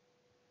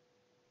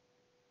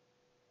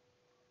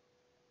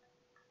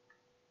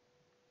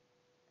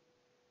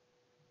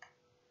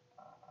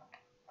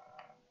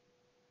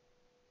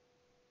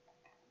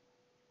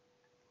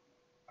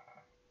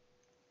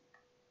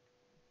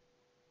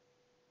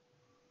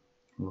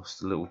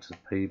 Lost a little to the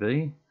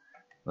PB.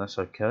 That's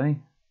okay.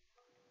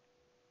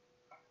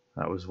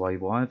 That was way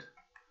wide.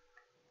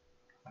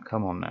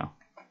 Come on now.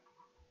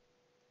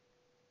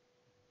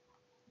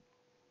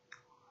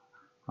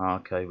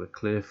 Okay, we're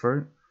clear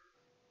through.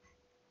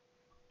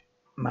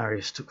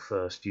 Marius took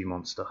first, you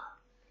monster.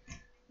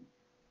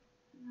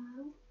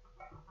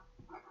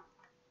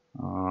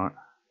 Alright.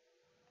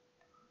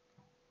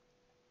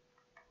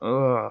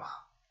 Ugh.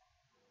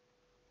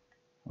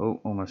 Oh,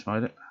 almost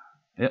made it.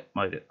 Yep,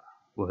 made it.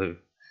 Woohoo.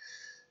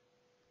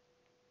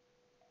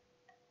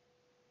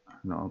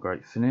 Not a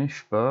great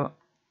finish, but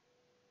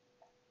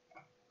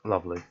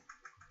lovely.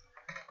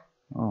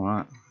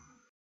 Alright.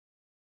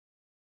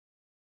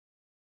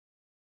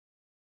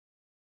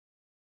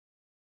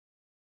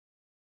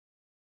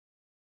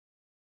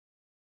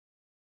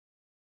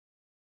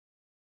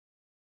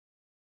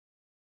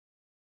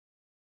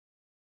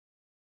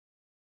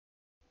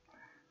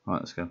 Right,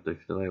 that's going to do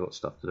for today. I've got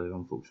stuff to do,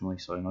 unfortunately,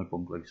 so no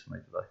bomb glues for me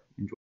today.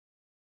 Enjoy.